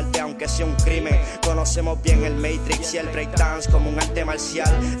 haciendo arte aunque sea un crimen. Conocemos bien el Matrix y el breakdance como un arte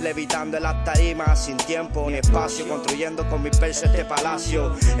marcial, levitando en las tarimas sin tiempo ni espacio, construyendo con mis versos este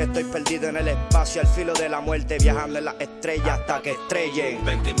palacio. Estoy perdido en el espacio, al filo de la muerte, viajando en las estrellas hasta que estrellen.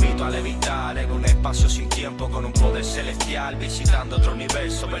 Ven, te invito a levitar en un espacio sin tiempo, con un poder celestial, visitando otro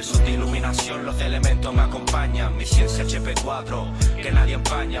universo, versos de iluminación, los elementos me acompañan, mi ciencia HP4, que nadie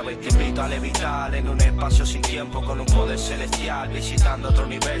empaña. Ven, te invito a levitar en un espacio sin tiempo, con un poder celestial, visitando otro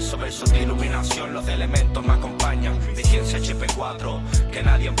universo, versos de iluminación, los elementos me acompañan, mi ciencia HP4, que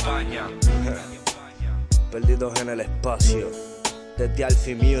nadie empaña. Perdidos en el espacio, desde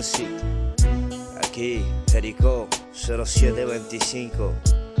Alfie Music, aquí, Jeryko 0725.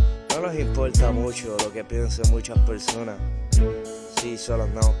 No nos importa mucho lo que piensen muchas personas, sí, solo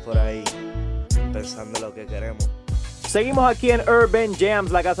andamos por ahí, pensando en lo que queremos. Seguimos aquí en Urban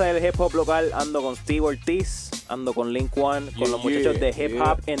Jams, la casa del hip hop local. Ando con Steve Ortiz, ando con LinkOne, con los muchachos de Hip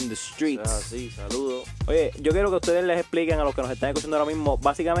Hop in the Streets. Sí, saludos. Oye, yo quiero que ustedes les expliquen a los que nos están escuchando ahora mismo,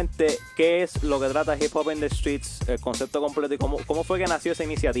 básicamente, qué es lo que trata Hip Hop in the Streets, el concepto completo y cómo fue que nació esa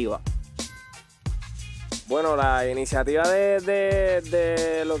iniciativa. Bueno, la iniciativa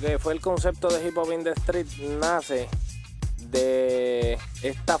de lo que fue el concepto de Hip Hop in the Street nace de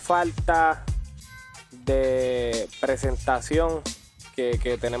esta falta de presentación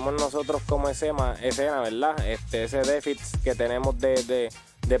que tenemos nosotros como escena, ¿verdad? Ese déficit que tenemos de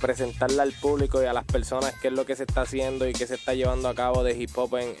presentarle al público y a las personas qué es lo que se está haciendo y qué se está llevando a cabo de hip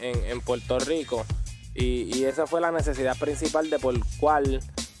hop en Puerto Rico. Y esa fue la necesidad principal de por cual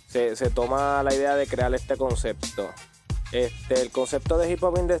se toma la idea de crear este concepto. El concepto de Hip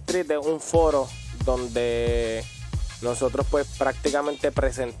Hop in the Street es un foro donde nosotros pues prácticamente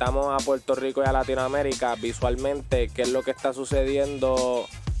presentamos a Puerto Rico y a Latinoamérica visualmente qué es lo que está sucediendo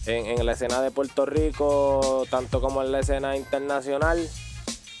en la escena de Puerto Rico, tanto como en la escena internacional.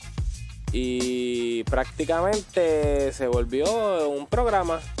 Y prácticamente se volvió un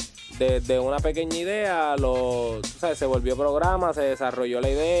programa. Desde una pequeña idea, se volvió programa, se desarrolló la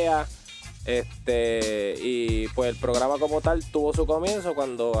idea. Y pues el programa como tal tuvo su comienzo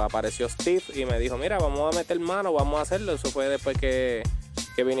cuando apareció Steve y me dijo, mira, vamos a meter mano, vamos a hacerlo. Eso fue después que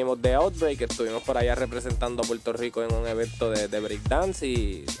vinimos de Outbreak, que estuvimos por allá representando a Puerto Rico en un evento de breakdance,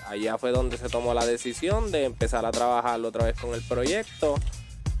 y allá fue donde se tomó la decisión de empezar a trabajar otra vez con el proyecto,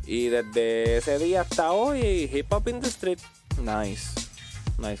 y desde ese día hasta hoy, Hip Hop in the Street. Nice.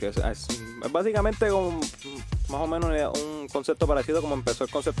 Es básicamente más o menos un concepto parecido como empezó el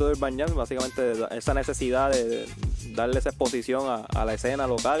concepto de Urban Jams, básicamente esa necesidad de darle esa exposición a la escena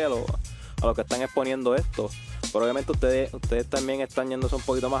local y a los que están exponiendo esto. Pero obviamente ustedes también están yéndose un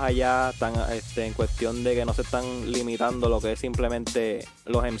poquito más allá, están en cuestión de que no se están limitando lo que es simplemente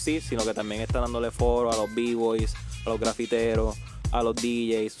los MCs, sino que también están dándole foro a los BBoys, a los grafiteros, a los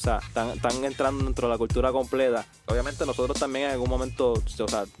DJs, o sea, están entrando dentro de la cultura completa. Obviamente nosotros también en algún momento, o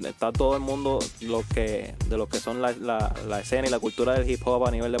sea, está todo el mundo, de los que son la escena y la cultura del hip hop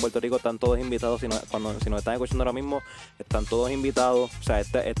a nivel de Puerto Rico, están todos invitados. Si nos están escuchando ahora mismo, están todos invitados, o sea,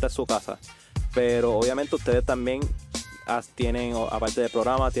 esta es su casa. Pero obviamente ustedes también tienen, aparte del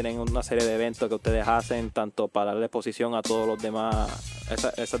programa, tienen una serie de eventos que ustedes hacen, tanto para darle exposición a todos los demás,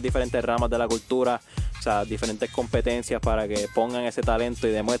 esas diferentes ramas de la cultura, o sea, diferentes competencias para que pongan ese talento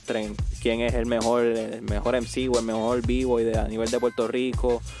y demuestren quién es el mejor MC o el mejor BBoy a nivel de Puerto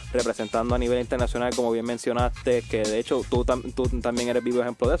Rico, representando a nivel internacional, como bien mencionaste, que de hecho tú también eres vivo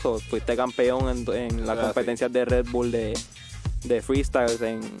ejemplo de eso. Fuiste campeón en las competencias de Red Bull de freestyles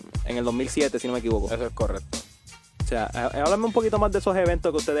en el 2007, si no me equivoco. Eso es correcto. O sea, háblame un poquito más de esos eventos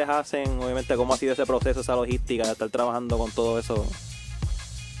que ustedes hacen, obviamente cómo ha sido ese proceso, esa logística de estar trabajando con todo eso.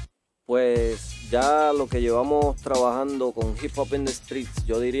 Pues ya lo que llevamos trabajando con Hip Hop in the Streets,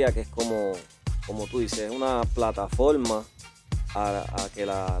 yo diría que es como tú dices, es una plataforma a que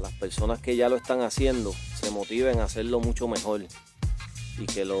las personas que ya lo están haciendo se motiven a hacerlo mucho mejor, y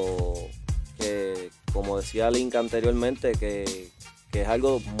que como decía Link anteriormente, que es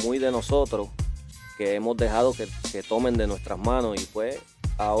algo muy de nosotros, que hemos dejado que tomen de nuestras manos, y pues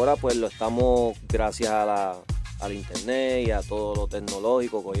ahora pues lo estamos, gracias al internet y a todo lo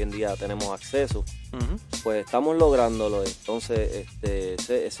tecnológico que hoy en día tenemos acceso, pues estamos lográndolo. Entonces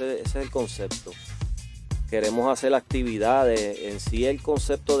ese es el concepto. Queremos hacer actividades. En sí el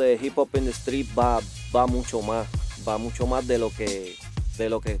concepto de Hip Hop in the Street va mucho más de lo que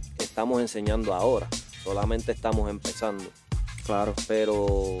estamos enseñando ahora. Solamente estamos empezando. Claro.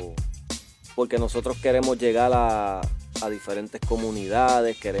 Pero porque nosotros queremos llegar a diferentes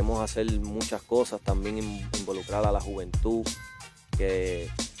comunidades, queremos hacer muchas cosas, también involucrar a la juventud, que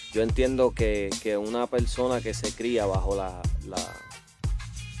yo entiendo que una persona que se cría bajo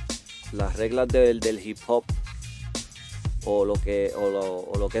las reglas del hip hop o lo que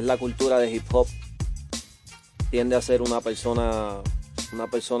es la cultura de hip hop tiende a ser una persona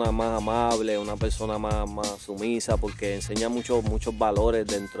más amable, una persona más sumisa, porque enseña muchos valores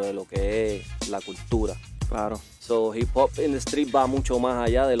dentro de lo que es la cultura. Claro. So, hip hop in the street va mucho más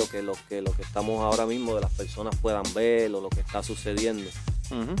allá de lo que estamos ahora mismo, de las personas puedan ver o lo que está sucediendo.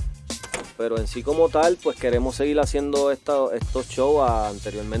 Uh-huh. Pero en sí como tal, pues queremos seguir haciendo estos shows.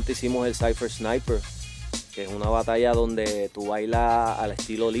 Anteriormente hicimos el Cypher Sniper, que es una batalla donde tú bailas al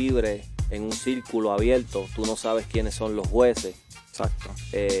estilo libre, en un círculo abierto. Tú no sabes quiénes son los jueces. Exacto.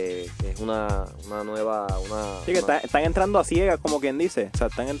 Es una nueva... Sí, que están entrando a ciegas, como quien dice. O sea,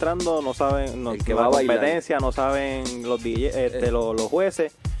 están entrando, no saben el que la va a competencia, no saben los los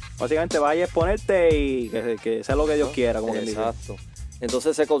jueces. Básicamente vaya a exponerte y que sea lo que Dios quiera, como quien dice. Exacto.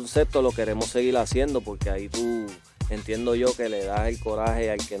 Entonces ese concepto lo queremos seguir haciendo, porque ahí tú, entiendo yo, que le das el coraje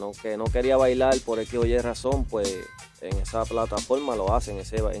al que no quería bailar por X o Y razón, pues en esa plataforma lo hacen, en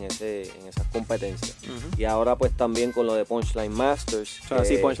esas competencias. Uh-huh. Y ahora pues también con lo de Punchline Masters. O sea,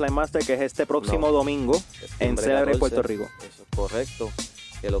 sí, Punchline Master, que es este próximo domigo en Celebre, Puerto Rico. Eso es correcto.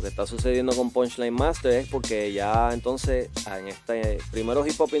 Que lo que está sucediendo con Punchline Master es porque ya entonces en primero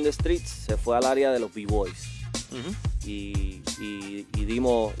Hip Hop in the Streets se fue al área de los BBoys. Uh-huh. y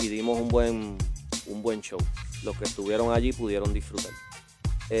dimos un buen show. Los que estuvieron allí pudieron disfrutar.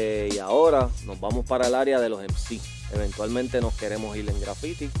 Y ahora nos vamos para el área de los MC. Eventualmente nos queremos ir en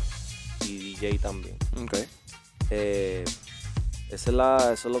graffiti y DJ también. Okay. Eso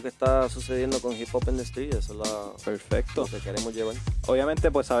es lo que está sucediendo con Hip Hop in the Street. Eso es perfecto. Lo que queremos llevar.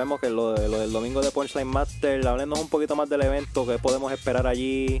 Obviamente pues sabemos que lo del domingo de Punchline Master, háblenos un poquito más del evento, qué podemos esperar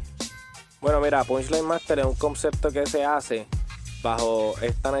allí. Bueno, mira, Punchline Master es un concepto que se hace bajo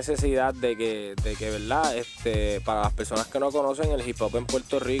esta necesidad de que ¿verdad? Para las personas que no conocen, el hip hop en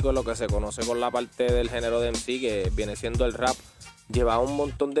Puerto Rico, lo que se conoce con la parte del género de MC, que viene siendo el rap, lleva un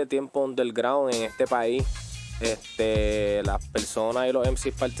montón de tiempo underground en este país. Las personas y los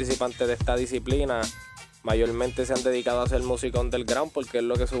MCs participantes de esta disciplina mayormente se han dedicado a hacer música underground porque es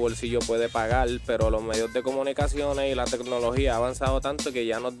lo que su bolsillo puede pagar, pero los medios de comunicaciones y la tecnología ha avanzado tanto que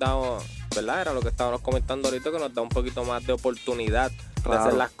ya nos da, ¿verdad? Era lo que estábamos comentando ahorita, que nos da un poquito más de oportunidad de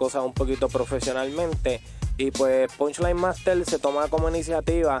hacer las cosas un poquito profesionalmente. Y pues Punchline Master se toma como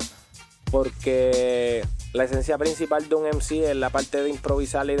iniciativa porque la esencia principal de un MC es la parte de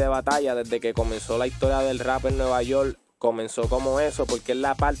improvisar y de batalla. Desde que comenzó la historia del rap en Nueva York, comenzó como eso, porque es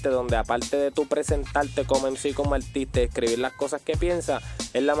la parte donde, aparte de tú presentarte como MC, como artista, escribir las cosas que piensas,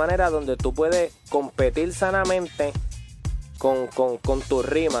 es la manera donde tú puedes competir sanamente con tus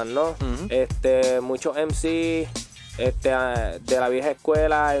rimas, ¿no? Uh-huh. Muchos MC de la vieja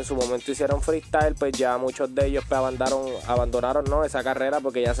escuela en su momento hicieron freestyle, pues ya muchos de ellos pues abandonaron ¿no? esa carrera,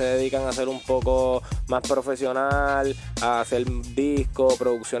 porque ya se dedican a ser un poco más profesional, a hacer discos,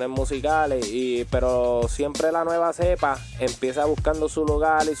 producciones musicales, pero siempre la nueva cepa empieza buscando su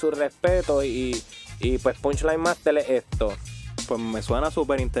lugar y su respeto, y pues Punchline Master es esto. Pues me suena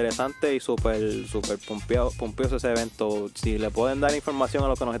súper interesante y súper pompioso ese evento. Si le pueden dar información a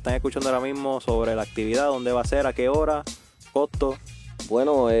los que nos están escuchando ahora mismo sobre la actividad, dónde va a ser, a qué hora, costo.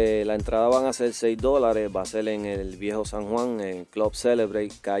 Bueno, la entrada van a ser $6, va a ser en el Viejo San Juan, en Club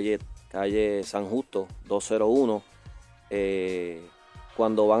Celebrate, calle San Justo, 201.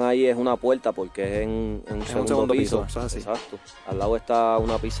 Cuando van ahí es una puerta porque es en un segundo piso. Eso es así. Exacto. Al lado está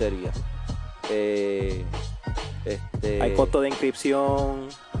una pizzería. ¿Hay costo de inscripción?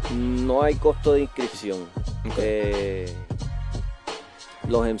 No hay costo de inscripción. Okay.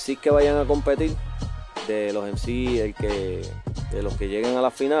 Los MCs que vayan a competir, de los MCs de los que lleguen a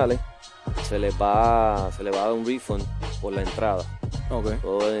las finales, se les va a dar un refund por la entrada. Okay.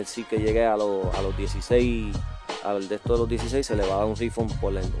 Todo el MC que llegue a los 16, al de estos de los 16, se le va a dar un refund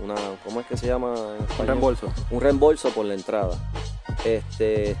por ¿cómo es que se llama en español? Un reembolso. Un reembolso por la entrada.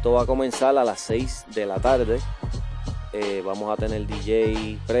 Esto va a comenzar a las 6 de la tarde. Vamos a tener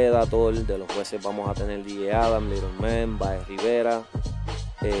DJ Predator, de los jueces vamos a tener DJ Adam, Little Man, Baez Rivera,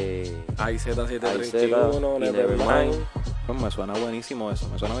 IZ731, Nevermind. Me suena buenísimo eso,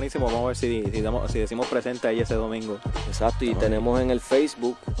 Vamos a ver si decimos presente ahí ese domingo. Exacto, y tenemos en el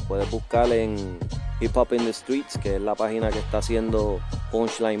Facebook, puedes buscar en Hip Hop in the Streets, que es la página que está haciendo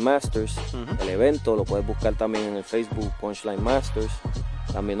Punchline Masters. Uh-huh. El evento lo puedes buscar también en el Facebook Punchline Masters.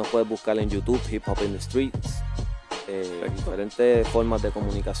 También nos puedes buscar en YouTube Hip Hop in the Streets. Diferentes formas de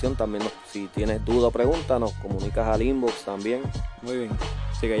comunicación. También si tienes duda o pregunta, nos comunicas al inbox también. Muy bien.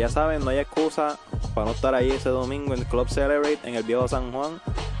 Así que ya saben, no hay excusa para no estar ahí ese domingo en el Club Celebrate en el Viejo San Juan.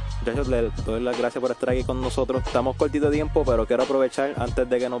 Muchachos, les doy las gracias por estar aquí con nosotros. Estamos cortitos de tiempo, pero quiero aprovechar antes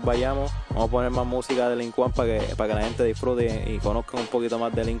de que nos vayamos. Vamos a poner más música de LinkOne para que la gente disfrute y conozca un poquito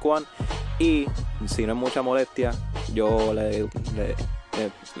más de LinkOne. Y si no es mucha molestia, yo le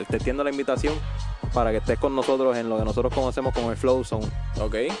extiendo la invitación para que estés con nosotros en lo que nosotros conocemos como el Flow Zone.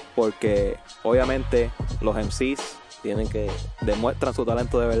 Ok. Porque obviamente los MCs demuestran su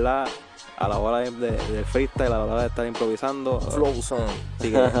talento de verdad a la hora del freestyle, a la hora de estar improvisando. Flow Zone.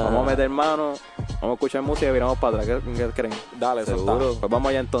 Así que vamos a meter mano, vamos a escuchar música y viramos para atrás. ¿Qué creen? Dale, seguro. Pues vamos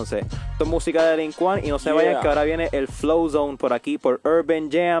allá entonces. Esto es música de LinkOne y no se vayan que ahora viene el Flow Zone por aquí, por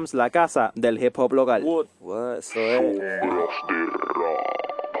Urban Jams, la casa del hip hop local. Eso es.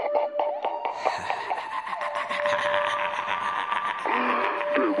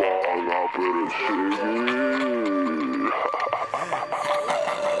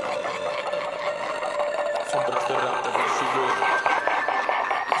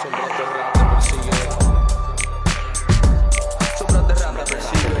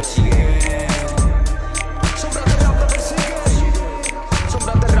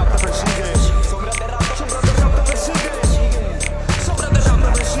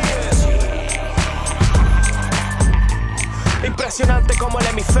 Impresionante como el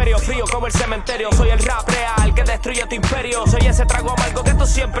hemisferio, frío como el cementerio. Soy el rap real que destruye tu imperio. Soy ese trago amargo que tú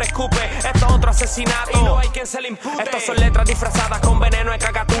siempre escupes. Esto es otro asesinato y no hay quien se le impute. Estas son letras disfrazadas con veneno de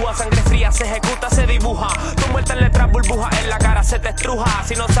cacatúa. Sangre fría se ejecuta, se dibuja. Tu muerte en letras burbujas, en la cara se te estruja.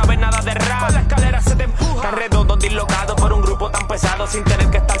 Si no sabes nada de rap, por la escalera se te empuja. Tan redondo, dislocado por un grupo tan pesado, sin tener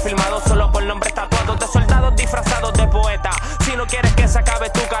que estar filmado, solo por nombres tatuados de soldados disfrazados de poeta. Si no quieres que se acabe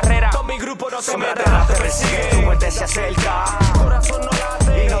tu carrera, con mi grupo no te metas. Te persigue, tu muerte se acerca. Tu corazón no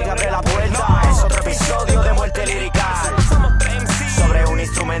late y no te abre la puerta. Es otro episodio de muerte lirical. Somos 3 MCs sobre un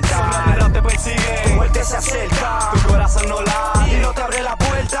instrumental. No te persigue, tu muerte se acerca. tu corazón no late y no te abre la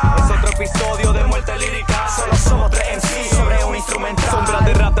puerta. Es otro episodio de muerte lírica. Solo somos 3 MCs sobre un instrumental. Sombras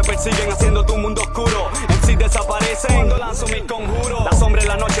de rap te persiguen haciendo tu mundo oscuro. MCs desaparecen cuando lanzo mis conjuros. La sombra en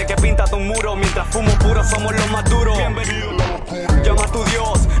la noche que pinta tu muro. Mientras fumo puro somos los más duros. Bienvenido a la locura. Llama a tu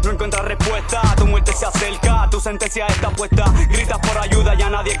Dios, no encuentras respuesta. Tu muerte se acerca, tu sentencia está puesta. Gritas por ayuda, ya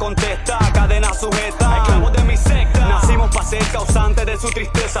nadie contesta. Cadena sujeta, esclavos de mi secta. Nacimos para ser causantes de su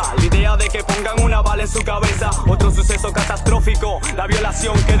tristeza. La idea de que pongan una bala en su cabeza. Otro suceso catastrófico, la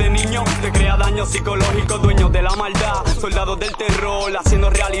violación que de niño te crea daño psicológico. Dueños de la maldad, soldados del terror, haciendo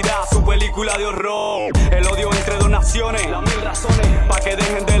realidad su película de horror. El odio entre dos naciones, las 1000 razones pa' que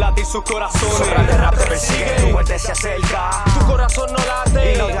dejen de latir sus corazones. Sombras de rap te persigue, tu muerte se acerca. Tu corazón no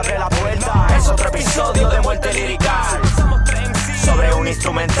late y no te abre la puerta. Es otro episodio de muerte lirical. Somos 3 MCs sobre un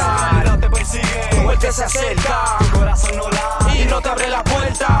instrumental. No te persigue, tu muerte se acerca. Tu corazón no late y no te abre la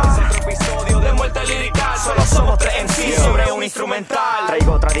puerta. Es otro episodio de muerte lírica. Solo somos 3 MCs sobre un instrumental.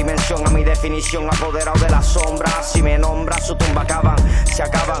 Traigo otra dimensión a mi definición, apoderado de la sombra. Si me nombras, su tumba se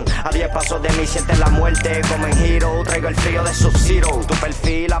acaban. A 10 pasos de mí sientes la muerte como en Hero. Traigo el frío de Sub-Zero. Tu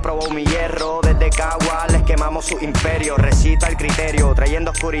perfil aprobó mi hierro. Desde Cagua les quemamos su imperio. Recita el criterio,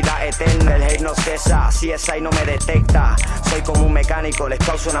 trayendo oscuridad eterna. El hate no cesa, si es ahí no me detecta. Soy como un mecánico, les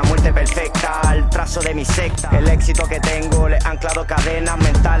causo una muerte perfecta. Al trazo de mi secta, el éxito que tengo le he anclado cadenas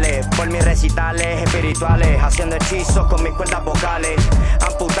mentales. Por mis recitales espirituales, haciendo hechizos con mis cuerdas vocales,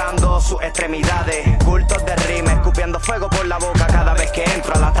 amputando sus extremidades. Cultos de rima, escupiendo fuego por la boca cada vez que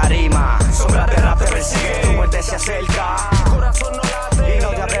entro a la tarima. Sombras de rap te persigue, tu muerte se acerca. Tu corazón no late y no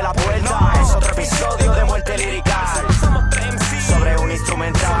te abre la puerta. Es otro episodio de muerte lirical. Somos 3 MCs sobre un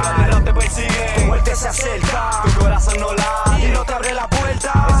instrumental. Sombras de rap te persigue, tu muerte se acerca. Tu corazón no late y no te abre la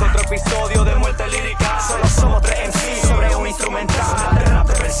puerta. Es otro episodio de muerte lírica. Solo somos 3 MCs sobre un instrumental. Sombras de rap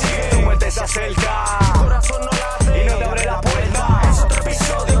te persigue, tu muerte se acerca. Tu corazón no late y no te abre la puerta. Es otro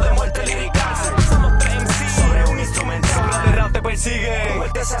episodio de muerte lírica. Somos 3 MCs sobre un instrumental. Sombras de rap te persigue, tu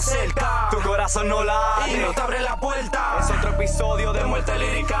muerte se acerca. Tu corazón no late y no te abre la puerta. Es otro episodio de muerte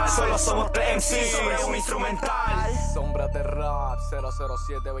lírica. Solo somos 3 MCs sobre un instrumental. Sombras de rap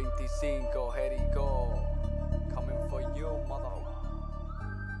 00725 Jeryko. Coming for you, mother.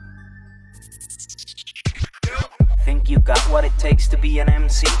 Think you got what it takes to be an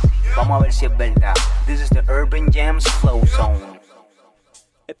MC? Vamos a ver si es verdad. This is the Urban Jams Flow Zone.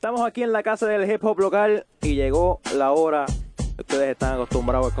 Estamos aquí en la casa del hip hop local y llegó la hora. Ustedes están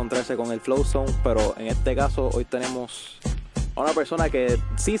acostumbrados a encontrarse con el Flow Zone, pero en este caso hoy tenemos a una persona que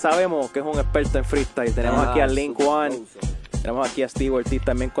sí sabemos que es un experto en freestyle. Tenemos aquí a LinkOne, tenemos aquí a Steve Ortiz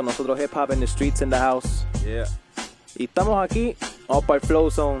también con nosotros, Hip Hop in the Streets in the House. Yeah. Y estamos aquí, vamos para el Flow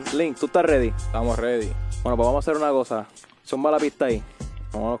Zone. Link, ¿tú estás ready? Estamos ready. Bueno, pues vamos a hacer una cosa. Zumba la pista ahí.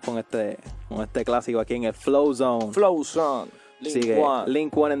 Vámonos con este clásico aquí en el Flow Zone. Flow Zone. LinkOne.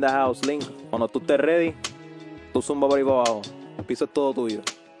 LinkOne in the house. Link, cuando tú estés ready, tú zumba por ahí para abajo. El piso es todo tuyo.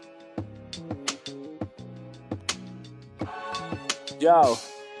 Yo.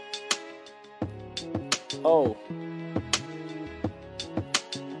 Oh.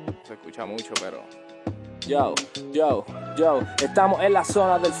 Se escucha mucho, pero... Yo. Estamos en la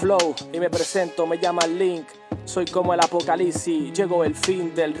zona del flow y me presento, me llaman Link. Soy como el apocalipsis, llegó el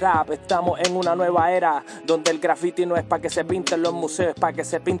fin del rap. Estamos en una nueva era donde el graffiti no es para que se pinten los museos, es para que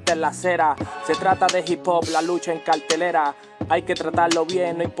se pinten la cera. Se trata de hip hop, la lucha en cartelera. Hay que tratarlo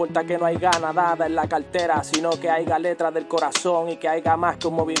bien, no importa que no haya nada en la cartera, sino que haya letras del corazón y que haya más que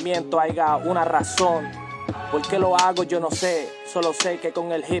un movimiento, haya una razón. ¿Por qué lo hago? Yo no sé, solo sé que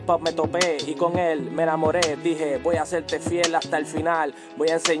con el hip hop me topé y con él me enamoré. Dije, voy a hacerte fiel hasta el final, voy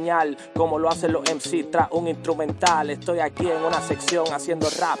a enseñar cómo lo hacen los MC tras un instrumental. Estoy aquí en una sección haciendo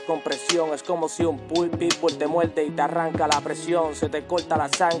rap con presión. Es como si un pitbull te muerde y te arranca la presión. Se te corta la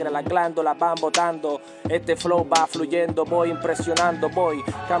sangre, las glándulas van botando. Este flow va fluyendo, voy impresionando, voy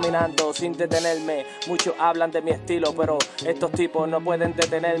caminando sin detenerme. Muchos hablan de mi estilo, pero estos tipos no pueden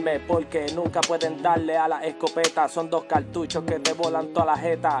detenerme porque nunca pueden darle a la escopeta. Son dos cartuchos que te volan toda la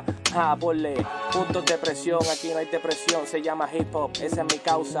jeta. Ponle puntos de presión, aquí no hay depresión. Se llama hip hop, esa es mi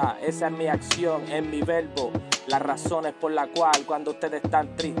causa, esa es mi acción, es mi verbo. Las razones por la cual cuando ustedes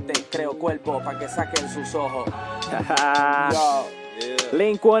están tristes creo cuerpo para que saquen sus ojos.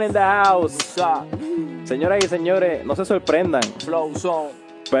 LinkOne in the house. Señoras y señores, no se sorprendan, Flow Zone.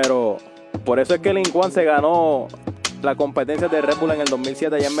 pero por eso es que LinkOne se ganó la competencia de Red Bull en el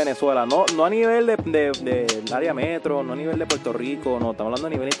 2007 allá en Venezuela. No a nivel de área metro, no a nivel de Puerto Rico, no, estamos hablando a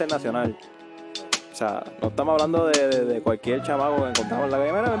nivel internacional. O sea, no estamos hablando de cualquier chamaco que encontramos en la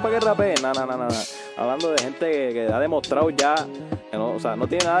calle. Mira, ven para que rapee. Nada. Hablando de gente que ha demostrado ya, que no, o sea, no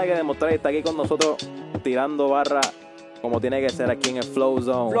tiene nada que demostrar y está aquí con nosotros tirando barra como tiene que ser aquí en el Flow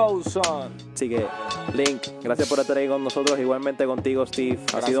Zone. Flow Zone. Así que, Link, gracias por estar ahí con nosotros. Igualmente contigo, Steve.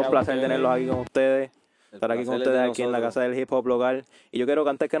 Ha sido un placer tenerlos aquí con ustedes. Estar aquí con ustedes aquí en la casa del hip hop local. Y yo quiero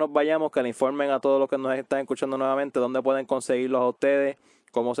que antes que nos vayamos, que le informen a todos los que nos están escuchando nuevamente dónde pueden conseguirlos a ustedes,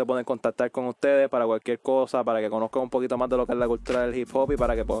 cómo se pueden contactar con ustedes para cualquier cosa, para que conozcan un poquito más de lo que es la cultura del hip hop y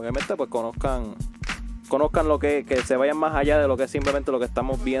para que obviamente pues conozcan lo que se vayan más allá de lo que es simplemente lo que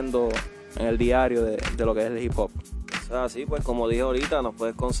estamos viendo en el diario de lo que es el hip hop. O sea, sí, pues como dije ahorita, nos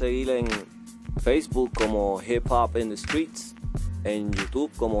puedes conseguir en Facebook como Hip Hop in the Streets, en YouTube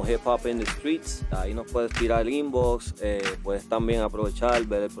como Hip Hop in the Streets. Ahí nos puedes tirar el inbox, puedes también aprovechar,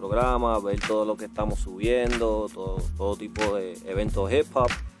 ver el programa, ver todo lo que estamos subiendo, todo tipo de eventos hip hop.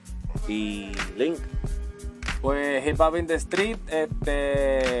 Y Link. Pues Hip Hop in the Street,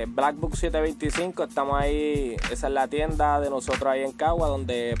 Black Book 725, estamos ahí, esa es la tienda de nosotros ahí en Cagua,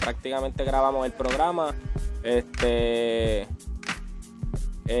 donde prácticamente grabamos el programa.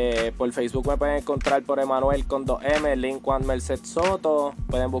 Por Facebook me pueden encontrar por Emanuel con 2M, LinkOne Merced Soto.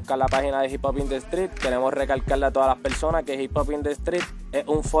 Pueden buscar la página de Hip Hop in the Street. Queremos recalcarle a todas las personas que Hip Hop in the Street es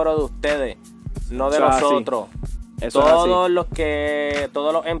un foro de ustedes, no de nosotros. Todos los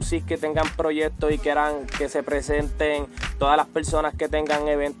MCs que tengan proyectos y quieran que se presenten, todas las personas que tengan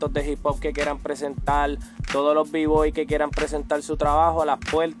eventos de hip hop que quieran presentar, todos los BBoy que quieran presentar su trabajo, las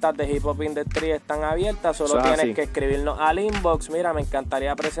puertas de Hip Hop Industry están abiertas. Solo tienes que escribirnos al inbox: mira, me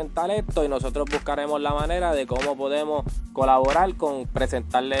encantaría presentar esto, y nosotros buscaremos la manera de cómo podemos colaborar con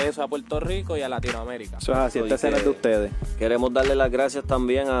presentarle eso a Puerto Rico y a Latinoamérica. Eso es así, esta escena es de ustedes. Queremos darle las gracias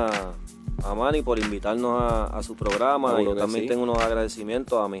también a Manny por invitarnos a su programa. Yo también tengo unos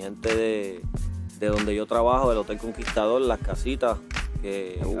agradecimientos a mi gente de donde yo trabajo, del Hotel Conquistador, Las Casitas,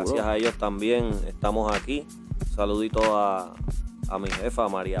 que gracias a ellos también estamos aquí. Un saludito a mi jefa,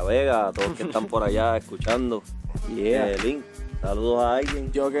 María Vega, a todos que están por allá escuchando. Link, saludos a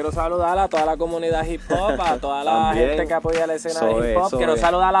alguien. Yo quiero saludar a toda la comunidad hip hop, a toda la gente que apoya la escena de hip hop. Quiero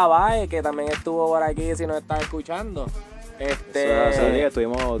saludar a la Bae, que también estuvo por aquí, si nos está escuchando.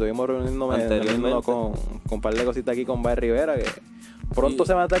 Estuvimos reuniéndonos con un par de cositas aquí con Bae Rivera, que pronto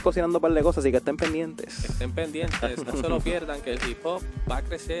se van a estar cocinando un par de cosas, así que estén pendientes. No se lo pierdan, que el hip hop va a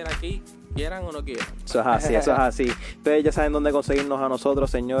crecer aquí, quieran o no quieran. Eso es así. Ustedes ya saben dónde conseguirnos a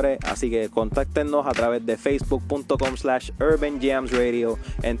nosotros, señores, así que contáctenos a través de facebook.com/urbanjamsradio.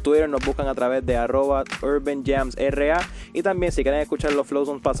 En Twitter nos buscan a través de @urbanjamsra, y también si quieren escuchar los flows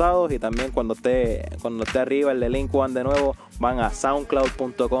pasados, y también cuando esté arriba el de LinkOne de nuevo, van a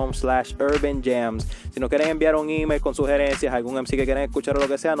soundcloud.com/urbanjams. Si nos quieren enviar un email con sugerencias, algún MC que quieren escuchar o lo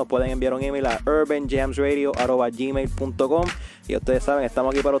que sea, nos pueden enviar un email a urbanjamsradio@gmail.com. Y ustedes saben,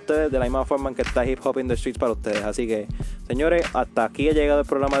 estamos aquí para ustedes de la misma forma en que está Hip Hop in the Streets para ustedes. Así que, señores, hasta aquí ha llegado el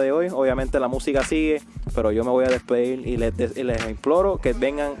programa de hoy. Obviamente la música sigue, pero yo me voy a despedir y les imploro que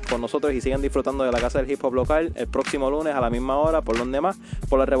vengan con nosotros y sigan disfrutando de la Casa del Hip Hop Local el próximo lunes a la misma hora, por donde más,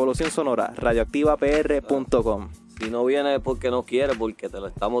 por la Revolución Sonora, radioactivapr.com. Si no viene es porque no quiere, porque te lo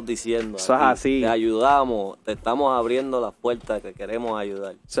estamos diciendo. Eso es así. Te ayudamos, te estamos abriendo las puertas que queremos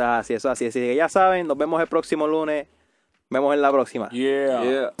ayudar. Eso es así, eso es así. Así que ya saben, nos vemos el próximo lunes. Vemos en la próxima.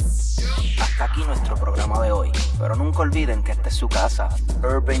 Yeah. Hasta aquí nuestro programa de hoy, pero nunca olviden que esta es su casa,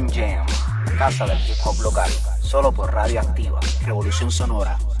 Urban Jam, la casa del hip hop local, solo por Radio Activa, Revolución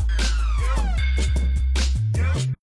Sonora.